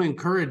 I want to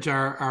encourage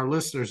our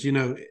listeners,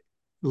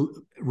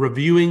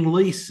 reviewing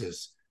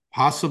leases,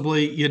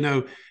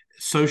 possibly,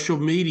 social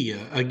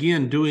media,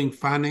 again, doing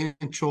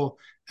financial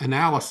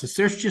analysis.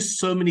 There's just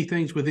so many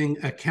things within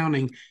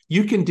accounting.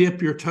 You can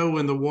dip your toe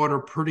in the water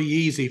pretty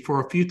easy for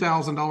a few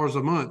 $1,000s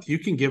a month. You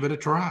can give it a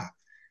try.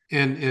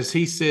 And as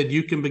he said,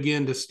 you can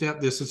begin to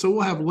step this. And so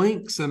we'll have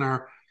links in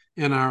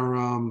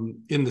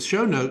the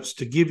show notes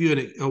to give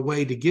you a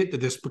way to get to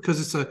this,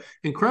 because it's an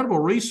incredible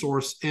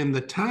resource, and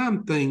the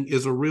time thing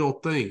is a real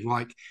thing,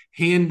 like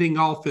handing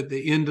off at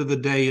the end of the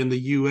day in the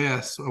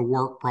US a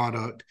work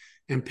product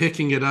and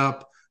picking it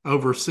up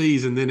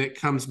overseas, and then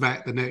it comes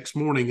back the next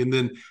morning. And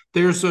then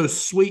there's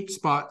those sweet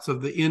spots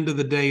of the end of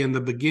the day and the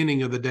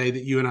beginning of the day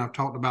that you and I've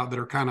talked about that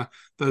are kind of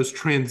those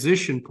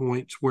transition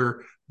points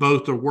where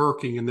both are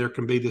working and there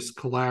can be this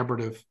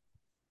collaborative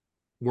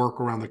work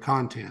around the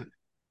content.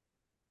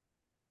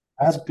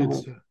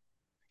 Absolutely.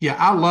 Yeah,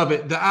 I love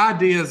it. The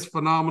idea is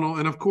phenomenal.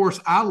 And of course,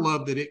 I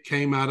love that it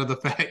came out of the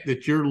fact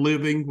that you're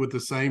living with the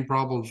same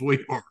problems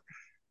we are,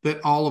 that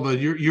all of us,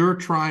 you're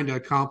trying to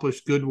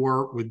accomplish good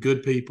work with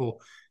good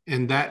people.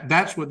 And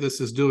that's what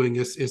this is doing.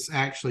 It's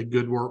actually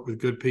good work with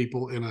good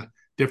people in a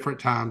different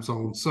time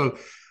zone. So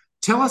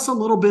tell us a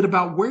little bit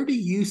about, where do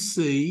you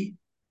see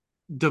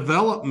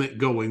development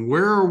going?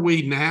 Where are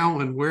we now,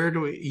 and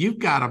you've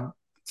got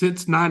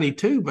since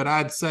 92, but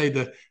I'd say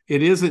that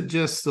it isn't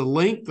just the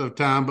length of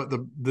time, but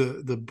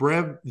the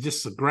breadth,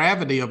 just the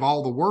gravity of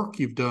all the work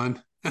you've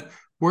done.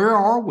 Where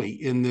are we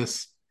in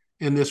this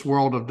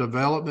world of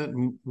development,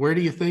 and where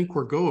do you think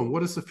we're going?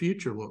 What does the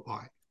future look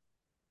like?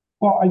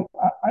 Well,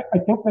 I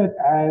think that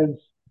as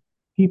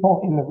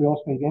people in the real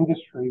estate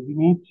industry, we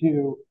need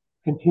to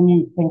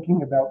continue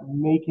thinking about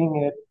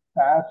making it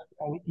fast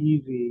and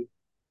easy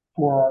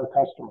for our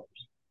customers.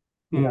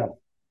 You know,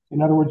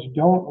 in other words,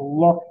 don't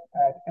look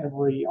at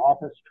every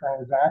office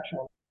transaction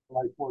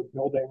like we're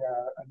building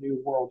a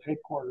new world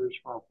headquarters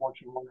for a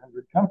Fortune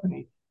 100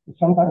 company. And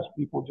sometimes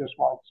people just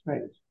want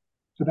space.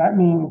 So that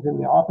means in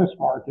the office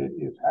market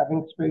is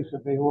having space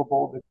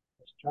available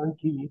that's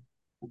turnkey,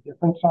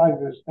 different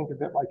sizes. Think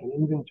of it like an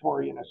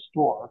inventory in a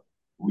store.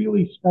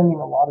 Really spending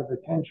a lot of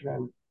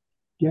attention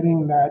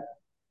getting that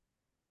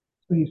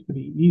space to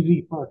be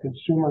easy for a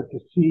consumer to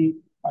see,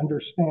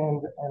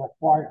 understand, and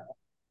acquire.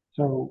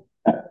 So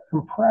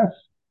compress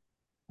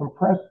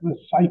the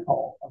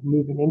cycle of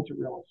moving into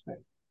real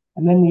estate.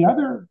 And then the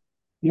other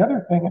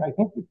thing, and I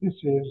think that this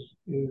is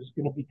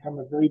going to become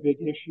a very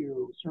big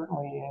issue,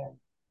 certainly in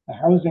the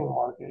housing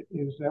market,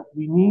 is that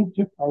we need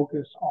to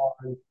focus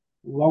on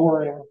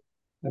lowering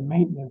the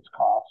maintenance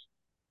costs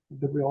of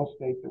the real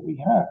estate that we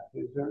have.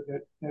 Is there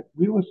that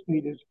real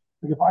estate is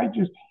like, if I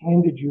just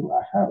handed you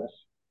a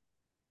house,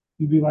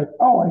 you'd be like,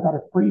 oh, I got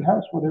a free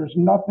house. Well, there's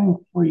nothing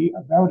free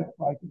about it.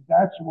 Like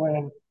that's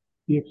when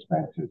the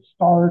expenses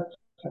start,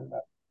 and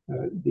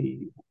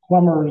the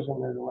plumbers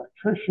and the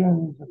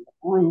electricians and the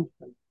roof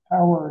and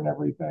power and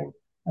everything.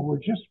 And we're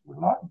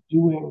not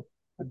doing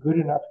a good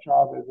enough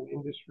job as an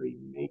industry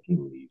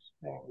making these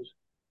things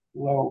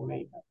low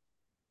maintenance.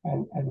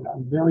 And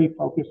I'm very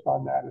focused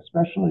on that,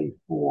 especially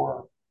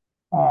for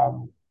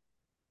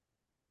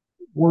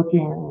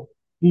working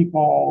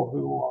people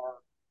who are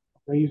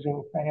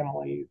raising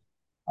families.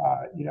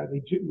 We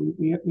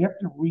have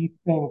to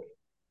rethink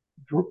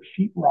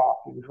sheetrock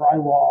and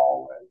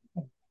drywall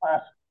and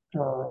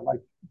plaster.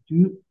 Like,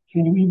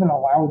 can you even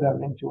allow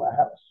them into a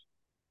house?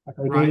 Like,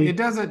 right. It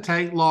doesn't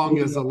take long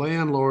as a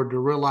landlord to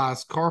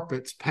realize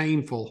carpet's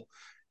painful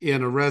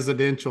in a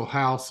residential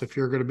house if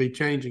you're going to be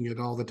changing it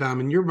all the time.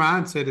 And your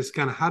mindset is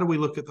kind of, how do we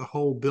look at the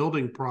whole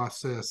building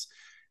process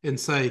and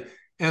say,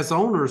 as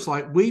owners,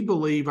 like, we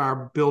believe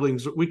our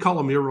buildings, we call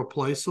them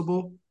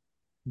irreplaceable,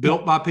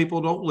 built by people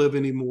who don't live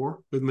anymore,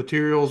 with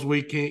materials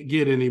we can't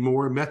get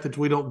anymore, and methods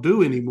we don't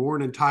do anymore,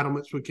 and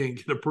entitlements we can't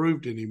get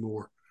approved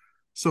anymore.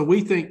 So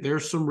we think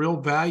there's some real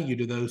value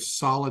to those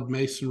solid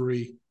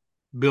masonry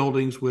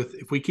buildings with,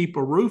 if we keep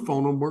a roof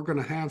on them, we're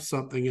going to have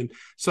something. And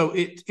so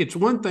it's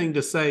one thing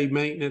to say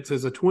maintenance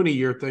is a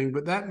 20-year thing,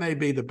 but that may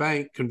be the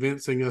bank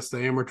convincing us the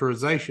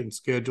amortization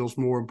schedule is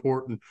more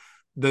important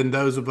than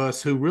those of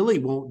us who really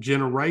want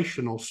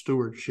generational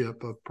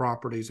stewardship of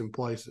properties and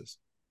places.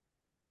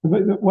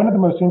 One of the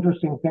most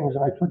interesting things,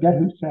 and I forget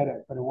who said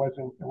it, but it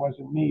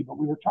wasn't me, but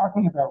we were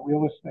talking about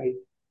real estate,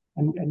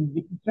 and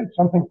he said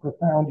something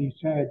profound. He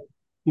said,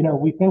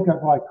 we think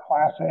of like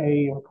Class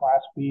A and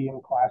Class B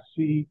and Class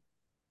C,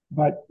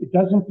 but it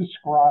doesn't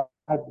describe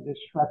the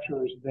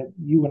structures that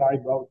you and I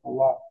both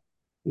love,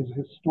 is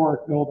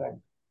historic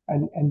buildings.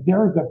 And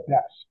they're the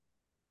best.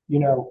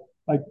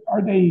 Like,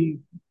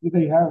 do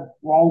they have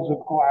walls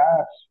of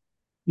glass?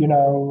 Do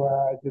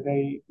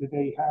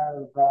they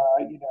have,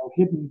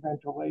 hidden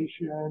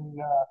ventilation?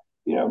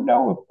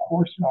 No, of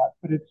course not.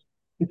 But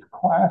it's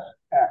Class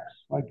X.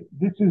 Like,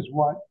 this is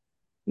what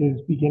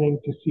is beginning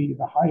to see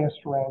the highest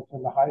rents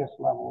and the highest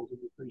levels of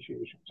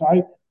appreciation. So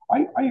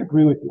I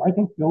agree with you. I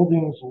think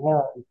buildings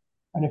learn.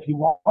 And if you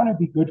want to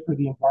be good for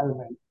the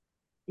environment,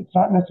 it's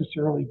not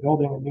necessarily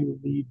building a new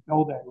LEED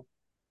building.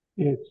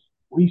 It's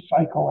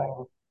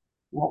recycling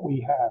what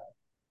we have,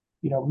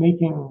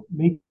 making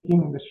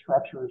the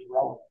structures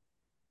relevant.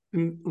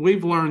 And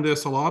we've learned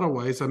this a lot of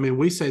ways. I mean,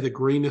 we say the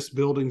greenest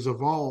buildings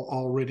of all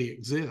already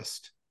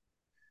exist.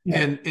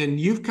 Yeah. And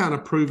you've kind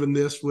of proven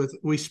this with,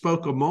 we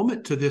spoke a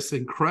moment to this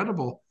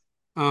incredible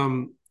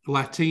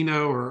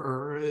Latino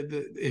or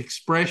the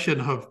expression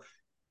of,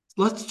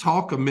 let's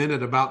talk a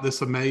minute about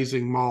this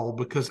amazing mall,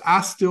 because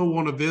I still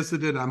want to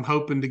visit it. I'm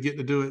hoping to get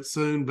to do it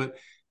soon, but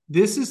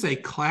this is a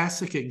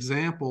classic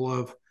example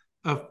of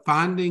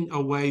finding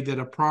a way that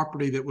a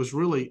property that was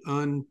really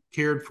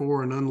uncared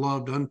for and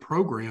unloved,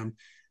 unprogrammed,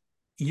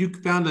 you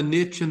found a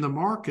niche in the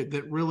market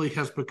that really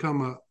has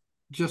become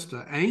just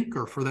an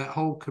anchor for that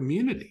whole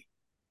community.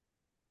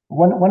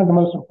 One of the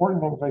most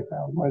important things I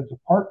found was a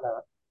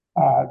partner,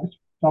 this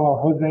fellow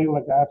Jose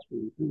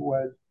Legaspi, who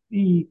was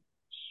the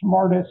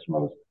smartest,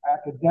 most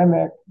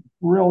academic,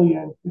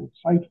 brilliant,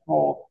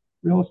 insightful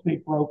real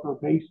estate broker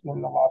based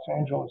in the Los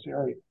Angeles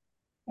area.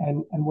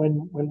 And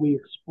when we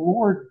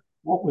explored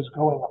what was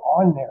going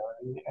on there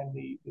and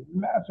the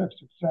massive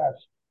success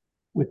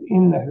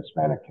within the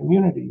Hispanic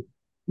community,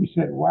 we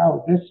said,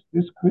 wow,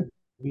 this could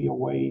be a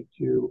way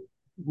to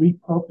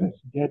repurpose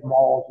dead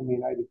malls in the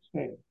United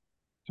States.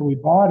 So we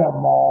bought a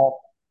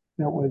mall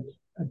that was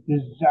a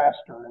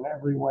disaster in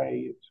every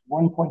way. It's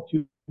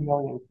 1.2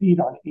 million feet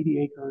on 80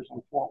 acres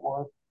in Fort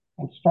Worth.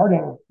 And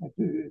starting,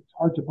 it's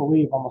hard to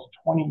believe, almost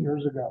 20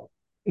 years ago,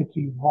 it's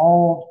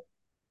evolved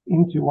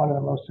into one of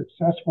the most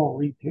successful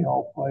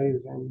retail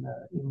plays in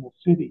the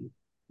city.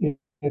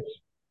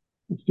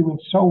 It's doing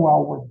so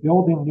well. We're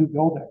building new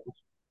buildings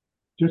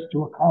just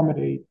to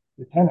accommodate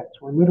the tenants.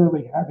 We're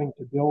literally having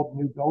to build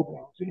new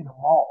buildings in a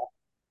mall.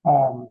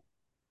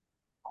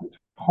 It's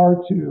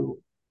hard to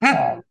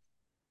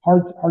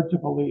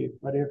believe,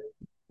 but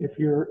if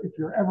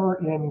you're ever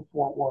in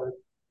Fort Worth,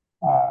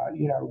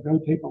 go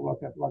take a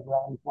look at La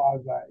Grande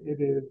Plaza.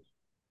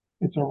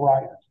 It's a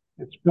riot.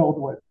 It's filled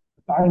with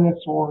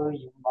dinosaurs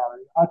and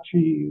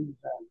mariachis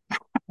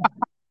and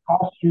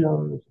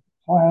costumes,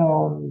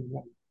 clowns,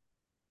 and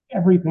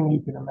everything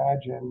you can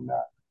imagine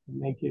to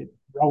make it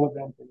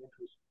relevant and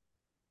interesting.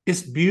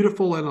 It's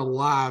beautiful and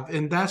alive.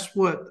 And that's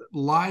what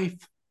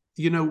life,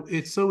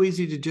 it's so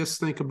easy to just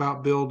think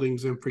about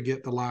buildings and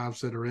forget the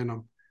lives that are in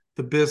them,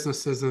 the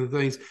businesses and the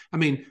things. I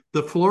mean,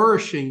 the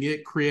flourishing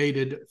it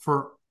created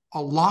for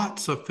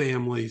lots of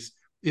families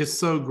is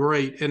so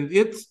great. And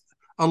it's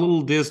a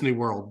little Disney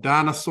World,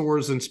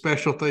 dinosaurs and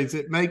special things.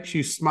 It makes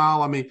you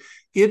smile. I mean,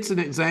 it's an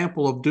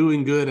example of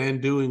doing good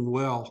and doing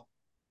well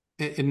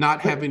and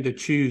not having to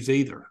choose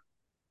either.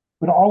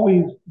 But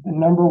always the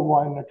number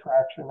one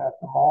attraction at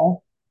the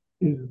mall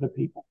is the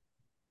people.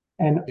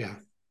 And yeah,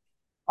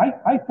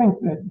 I think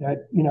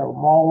that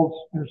malls,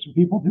 there's some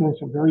people doing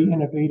some very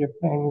innovative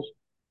things.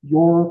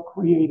 You're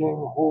creating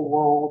whole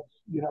worlds,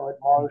 at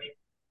Marsh.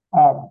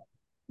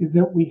 Is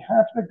that we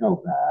have to go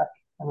back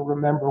and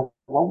remember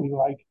what we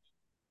liked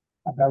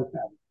about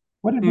them.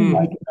 What did we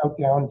like about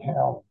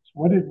downtowns?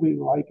 What did we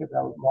like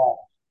about malls?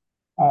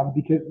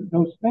 Because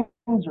those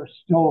things are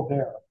still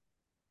there.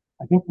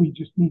 I think we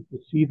just need to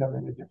see them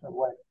in a different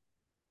way.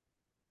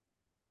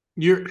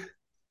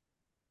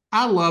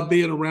 I love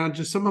being around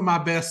you. Some of my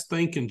best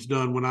thinking's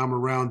done when I'm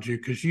around you,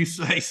 because you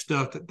say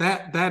stuff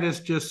that is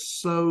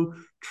just so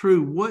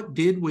true. What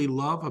did we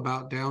love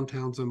about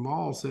downtowns and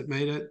malls that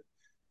made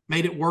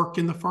it work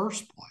in the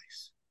first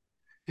place?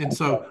 And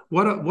so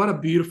what a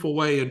beautiful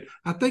way. And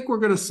I think we're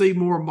going to see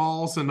more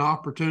malls and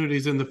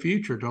opportunities in the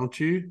future, don't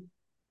you?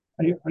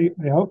 I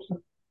hope so.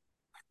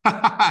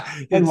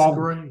 It's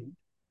great.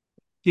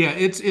 Yeah,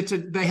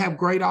 they have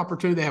great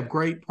opportunity. They have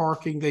great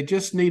parking. They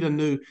just need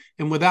and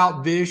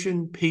without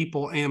vision,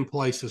 people and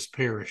places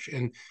perish.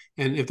 And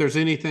if there's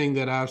anything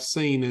that I've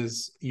seen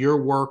is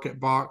your work at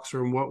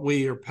Boxer, and what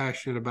we are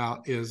passionate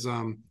about is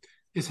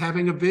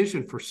having a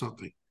vision for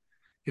something.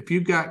 If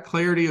you've got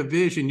clarity of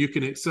vision, you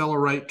can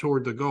accelerate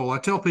toward the goal. I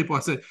tell people,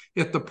 I said,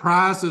 if the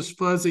prize is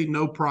fuzzy,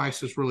 no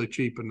price is really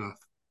cheap enough.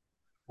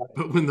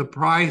 But when the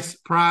prize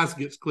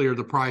gets clear,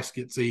 the price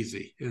gets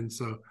easy. And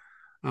so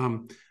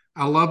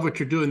I love what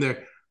you're doing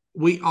there.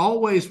 We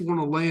always want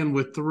to land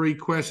with 3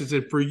 questions.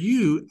 And for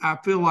you, I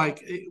feel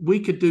like we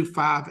could do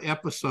 5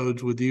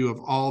 episodes with you of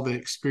all the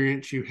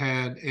experience you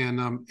had, and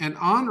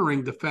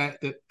honoring the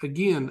fact that,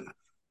 again,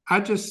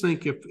 I just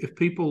think if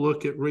people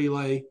look at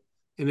Relay,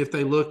 and if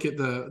they look at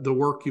the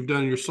work you've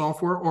done in your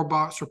software or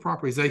Boxer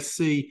Properties, they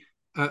see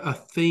a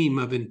theme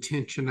of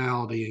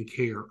intentionality and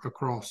care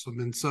across them.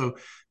 And so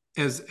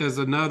as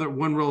another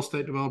one real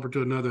estate developer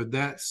to another,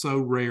 that's so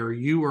rare.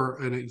 You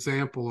are an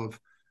example of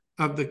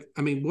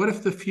what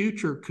if the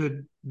future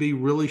could be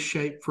really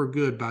shaped for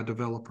good by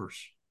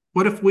developers?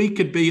 What if we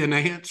could be an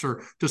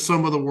answer to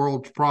some of the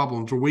world's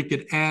problems, where we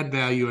could add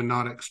value and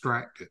not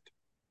extract it?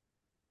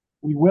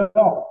 We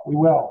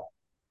will.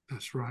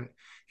 That's right.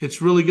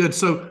 It's really good.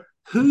 So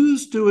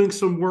Who's doing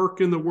some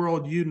work in the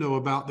world you know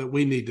about that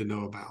we need to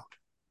know about?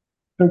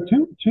 So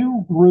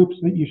two groups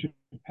that you should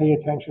pay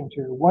attention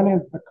to. One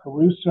is the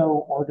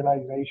Caruso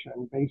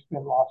organization based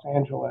in Los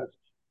Angeles.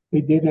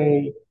 They did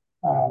a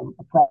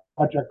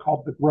project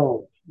called The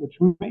Grove, which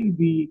may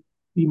be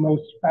the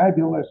most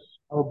fabulous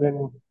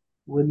urban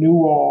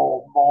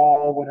renewal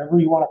mall, whatever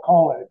you want to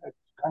call it. It's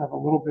kind of a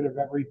little bit of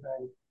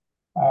everything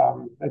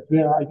that's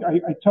there.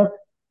 I took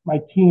my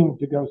team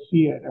to go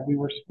see it, and we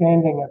were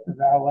standing at the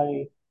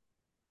valet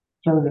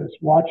service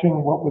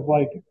watching what was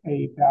like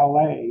a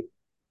ballet.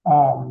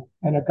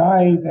 And a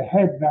guy, the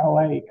head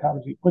valet,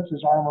 comes, he puts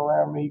his arm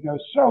around me, he goes,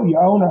 "So you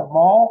own a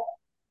mall?"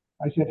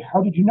 I said,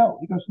 "How did you know?"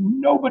 He goes,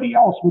 "Nobody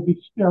else would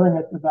be staring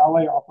at the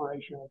valet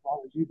operation as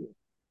long as you did."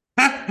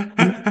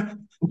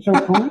 And so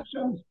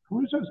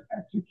Caruso's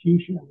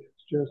execution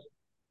is just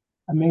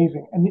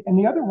amazing. And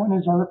the other one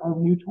is our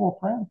mutual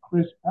friend,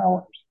 Chris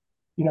Powers,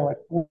 at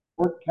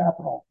Fort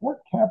Capital.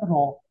 Fort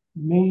Capital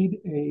made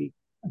a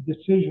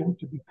decision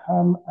to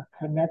become a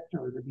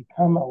connector, to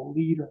become a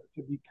leader,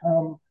 to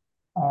become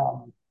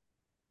um,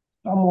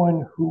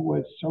 someone who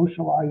was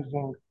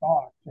socializing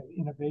thought and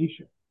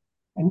innovation.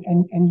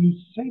 And you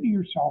say to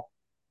yourself,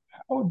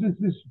 how does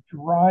this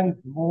drive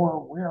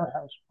more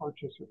warehouse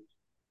purchases?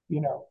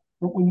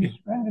 But when you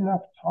spend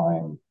enough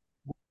time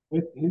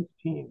with his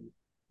team,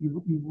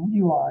 you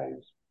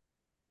realize,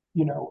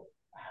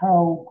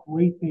 how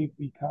great they've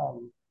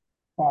become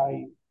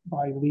by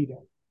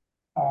leading.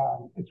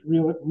 It's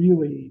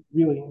really,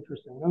 really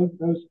interesting.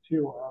 Those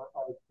two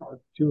are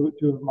two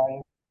of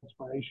my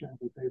inspirations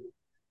and favorites.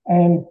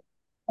 And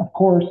of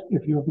course,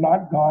 if you have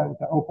not gone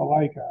to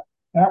Opelika,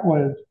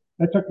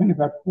 that took me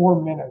about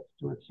 4 minutes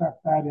to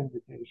accept that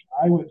invitation.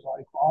 I was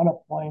like on a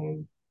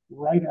plane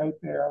right out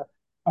there,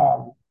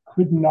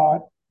 could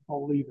not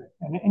believe it.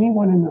 And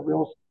anyone in the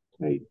real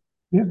estate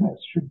business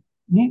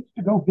needs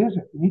to go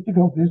visit. You need to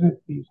go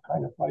visit these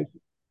kind of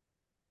places.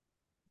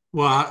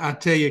 Well, I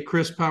tell you,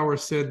 Chris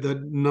Powers said the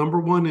number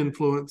one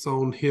influence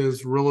on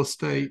his real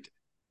estate.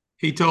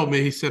 He told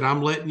me, he said,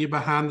 "I'm letting you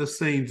behind the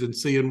scenes and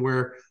seeing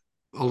where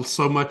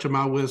so much of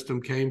my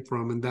wisdom came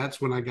from." And that's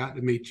when I got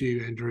to meet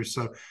you, Andrew.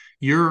 So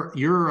you're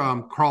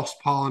cross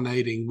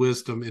pollinating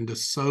wisdom into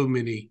so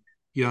many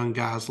young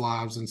guys'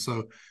 lives. And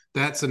so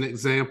that's an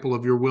example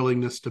of your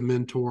willingness to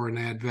mentor and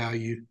add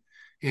value.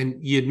 And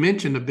you had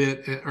mentioned a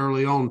bit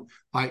early on,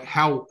 like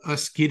how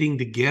us getting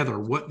together,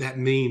 what that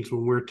means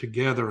when we're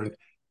together,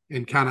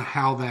 and kind of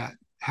how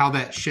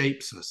that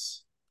shapes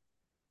us.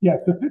 Yes,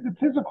 the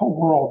physical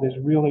world is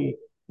really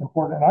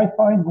important. And I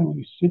find when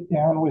you sit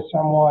down with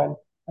someone,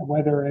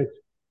 whether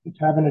it's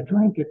having a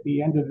drink at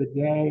the end of the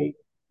day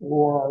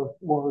or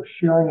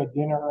sharing a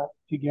dinner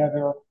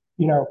together,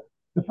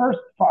 the first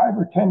 5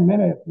 or 10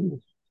 minutes is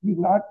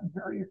not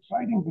very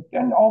exciting, but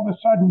then all of a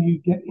sudden you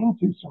get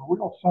into some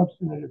real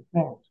substantive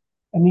things.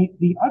 And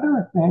the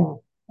other thing,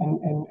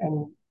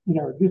 and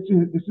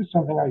this is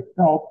something I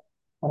felt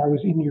when I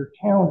was in your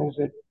town, is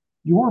that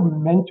you're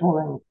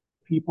mentoring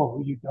people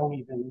who you don't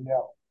even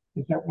know.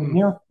 Is that when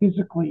they're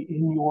physically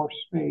in your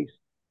space,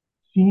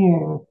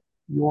 seeing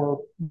your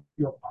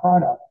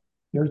product,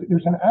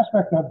 there's an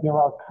aspect of they're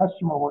our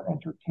customer, we're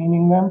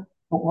entertaining them,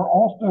 but we're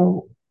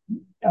also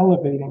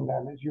elevating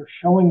them as you're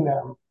showing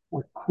them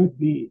what could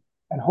be.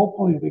 And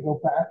hopefully they go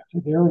back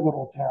to their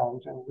little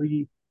towns and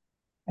read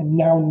and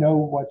now know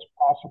what's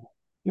possible.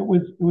 It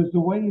was the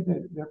way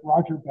that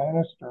Roger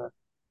Bannister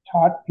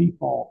taught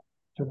people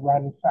to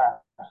run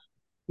fast,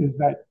 is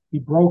that he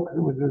broke, it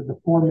was the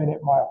 4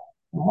 minute mile.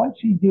 And once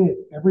he did,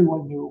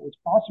 everyone knew it was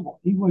possible.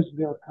 He was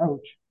their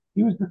coach.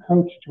 He was the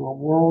coach to a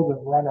world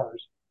of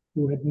runners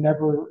who had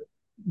never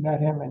met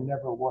him and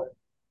never would.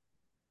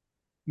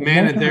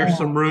 Man, and there's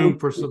some room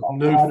for some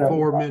new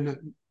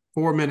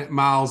 4 minute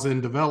miles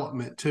in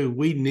development too.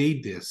 We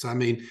need this. I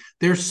mean,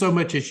 there's so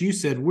much, as you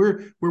said,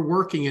 we're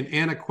working in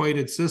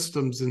antiquated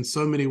systems in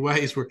so many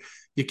ways where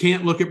you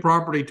can't look at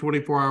property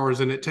 24 hours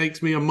and it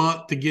takes me a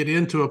month to get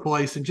into a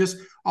place, and just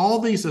all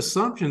these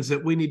assumptions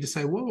that we need to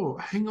say, whoa,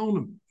 hang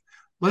on.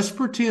 Let's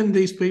pretend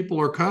these people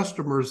are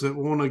customers that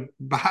want to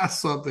buy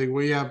something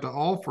we have to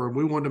offer, and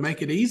we want to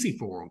make it easy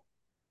for them.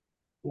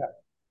 Yeah.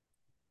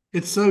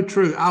 It's so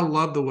true. I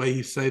love the way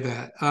you say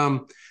that.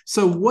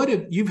 So what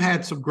if you've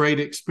had some great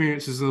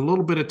experiences in a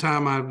little bit of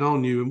time I've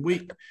known you,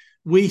 and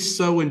we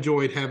so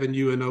enjoyed having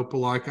you in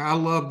Opelika. I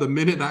love the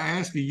minute I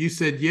asked you, you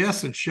said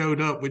yes and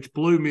showed up, which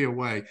blew me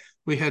away.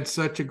 We had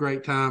such a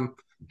great time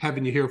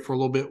having you here for a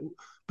little bit.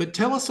 But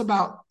tell us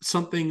about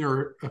something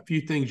or a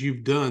few things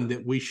you've done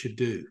that we should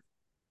do.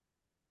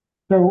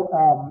 So,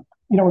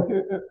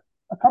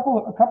 a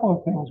couple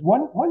of things.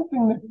 One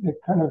thing that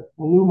kind of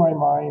blew my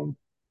mind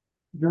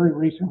very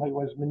recently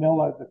was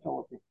Manila, the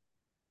Philippines.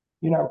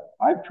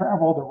 I've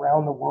traveled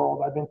around the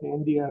world. I've been to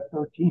India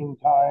 13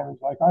 times.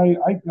 Like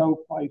I go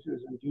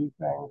places and do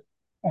things,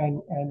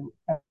 and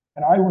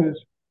I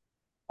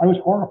was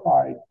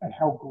horrified at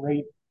how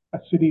great a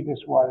city this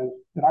was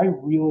that I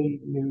really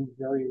knew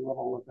very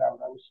little about.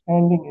 I was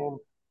standing in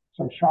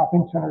some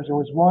shopping centers. There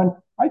was one,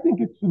 I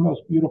think it's the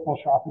most beautiful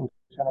shopping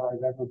center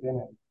I've ever been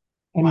in.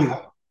 anywhere.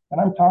 Wow.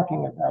 And I'm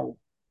talking about,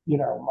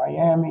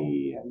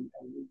 Miami and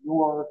New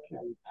York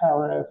and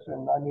Paris.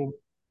 And I mean,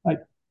 like,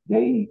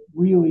 they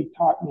really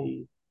taught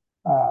me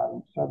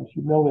some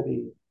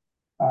humility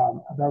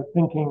about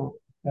thinking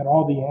that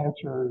all the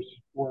answers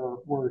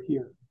were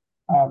here.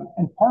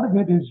 And part of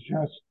it is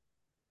just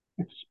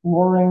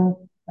exploring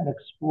and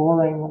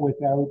exploring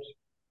without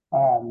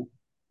um,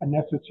 a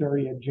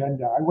necessary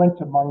agenda. I went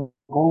to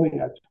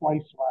Mongolia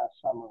twice last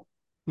summer,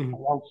 a Mm.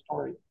 long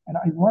story, and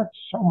I learned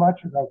so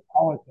much about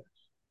politics,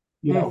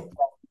 Mm.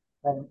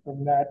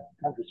 from that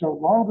country. So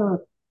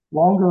longer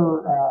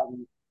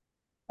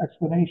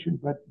explanation,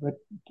 but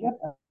get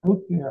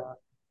out there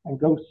and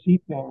go see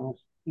things.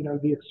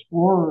 The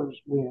explorers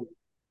win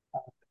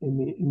in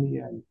the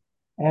end,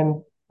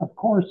 and of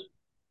course,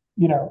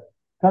 you know,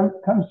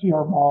 come see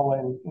our mall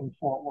in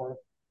Fort Worth.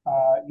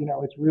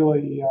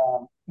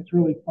 It's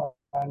really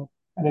fun,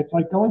 and it's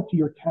like going to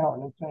your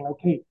town and saying,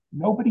 okay,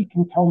 nobody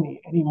can tell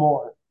me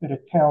anymore that a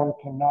town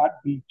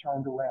cannot be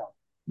turned around.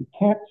 You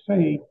can't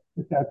say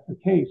that that's the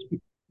case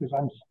because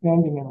I'm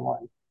standing in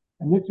one.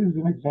 And this is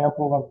an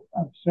example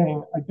of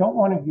saying, I don't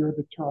want to hear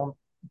the term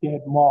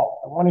dead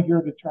mall. I want to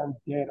hear the term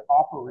dead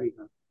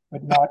operator,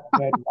 but not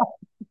dead mall.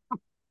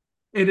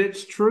 And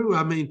it's true.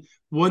 I mean,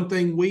 one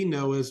thing we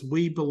know is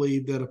we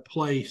believe that a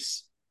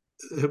place,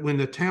 when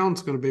the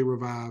town's going to be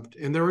revived,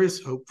 and there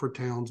is hope for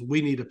towns,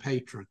 we need a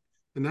patron.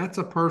 And that's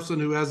a person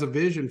who has a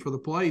vision for the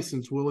place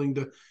and is willing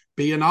to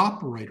be an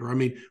operator. I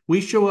mean,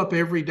 we show up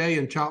every day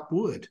and chop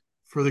wood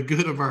for the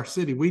good of our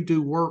city. We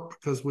do work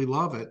because we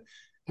love it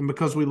and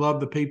because we love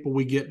the people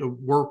we get to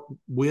work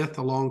with,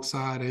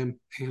 alongside,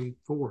 and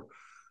for.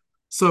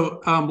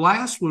 So,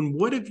 last one,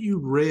 what have you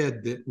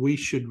read that we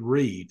should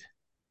read?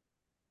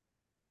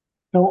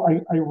 So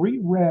I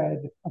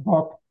reread a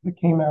book that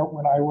came out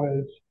when I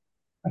was,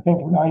 I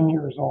think, 9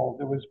 years old.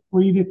 It was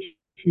Free to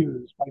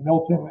Choose by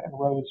Milton and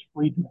Rose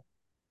Friedman.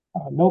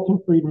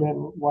 Milton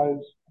Friedman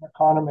was an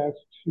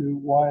economist who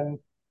won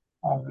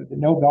the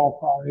Nobel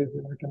Prize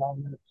in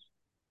economics.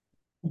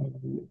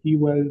 He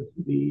was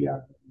the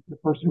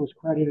person who was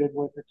credited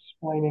with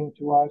explaining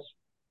to us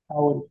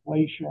how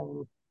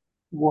inflation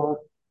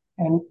worked,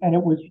 and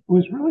it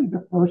was really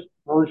the first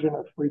version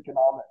of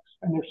Freakonomics.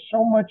 And there's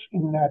so much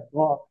in that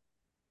book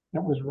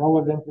that was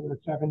relevant in the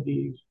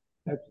 70s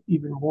that's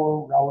even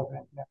more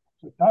relevant now.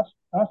 So dust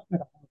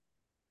it off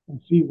and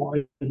see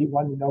why he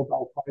won the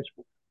Nobel Prize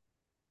for it.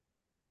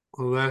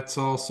 Well, that's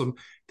awesome.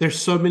 There's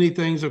so many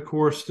things, of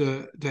course,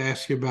 to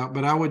ask you about,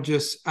 but I'd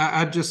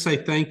just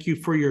say thank you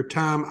for your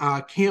time.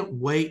 I can't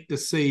wait to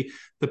see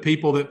the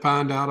people that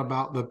find out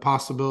about the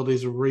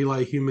possibilities of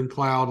Relay Human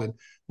Cloud and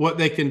what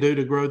they can do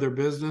to grow their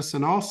business,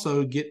 and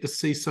also get to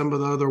see some of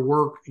the other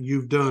work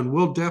you've done.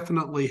 We'll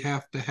definitely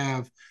have to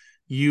have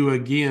you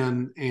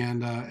again,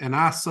 and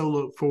I so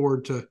look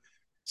forward to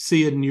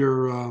seeing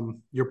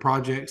your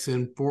projects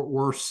in Fort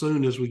Worth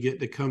soon as we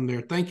get to come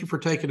there. Thank you for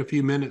taking a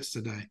few minutes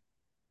today.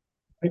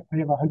 I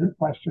have 100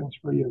 questions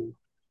for you.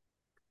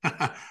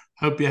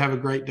 Hope you have a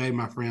great day,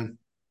 my friend.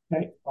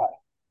 Okay, bye.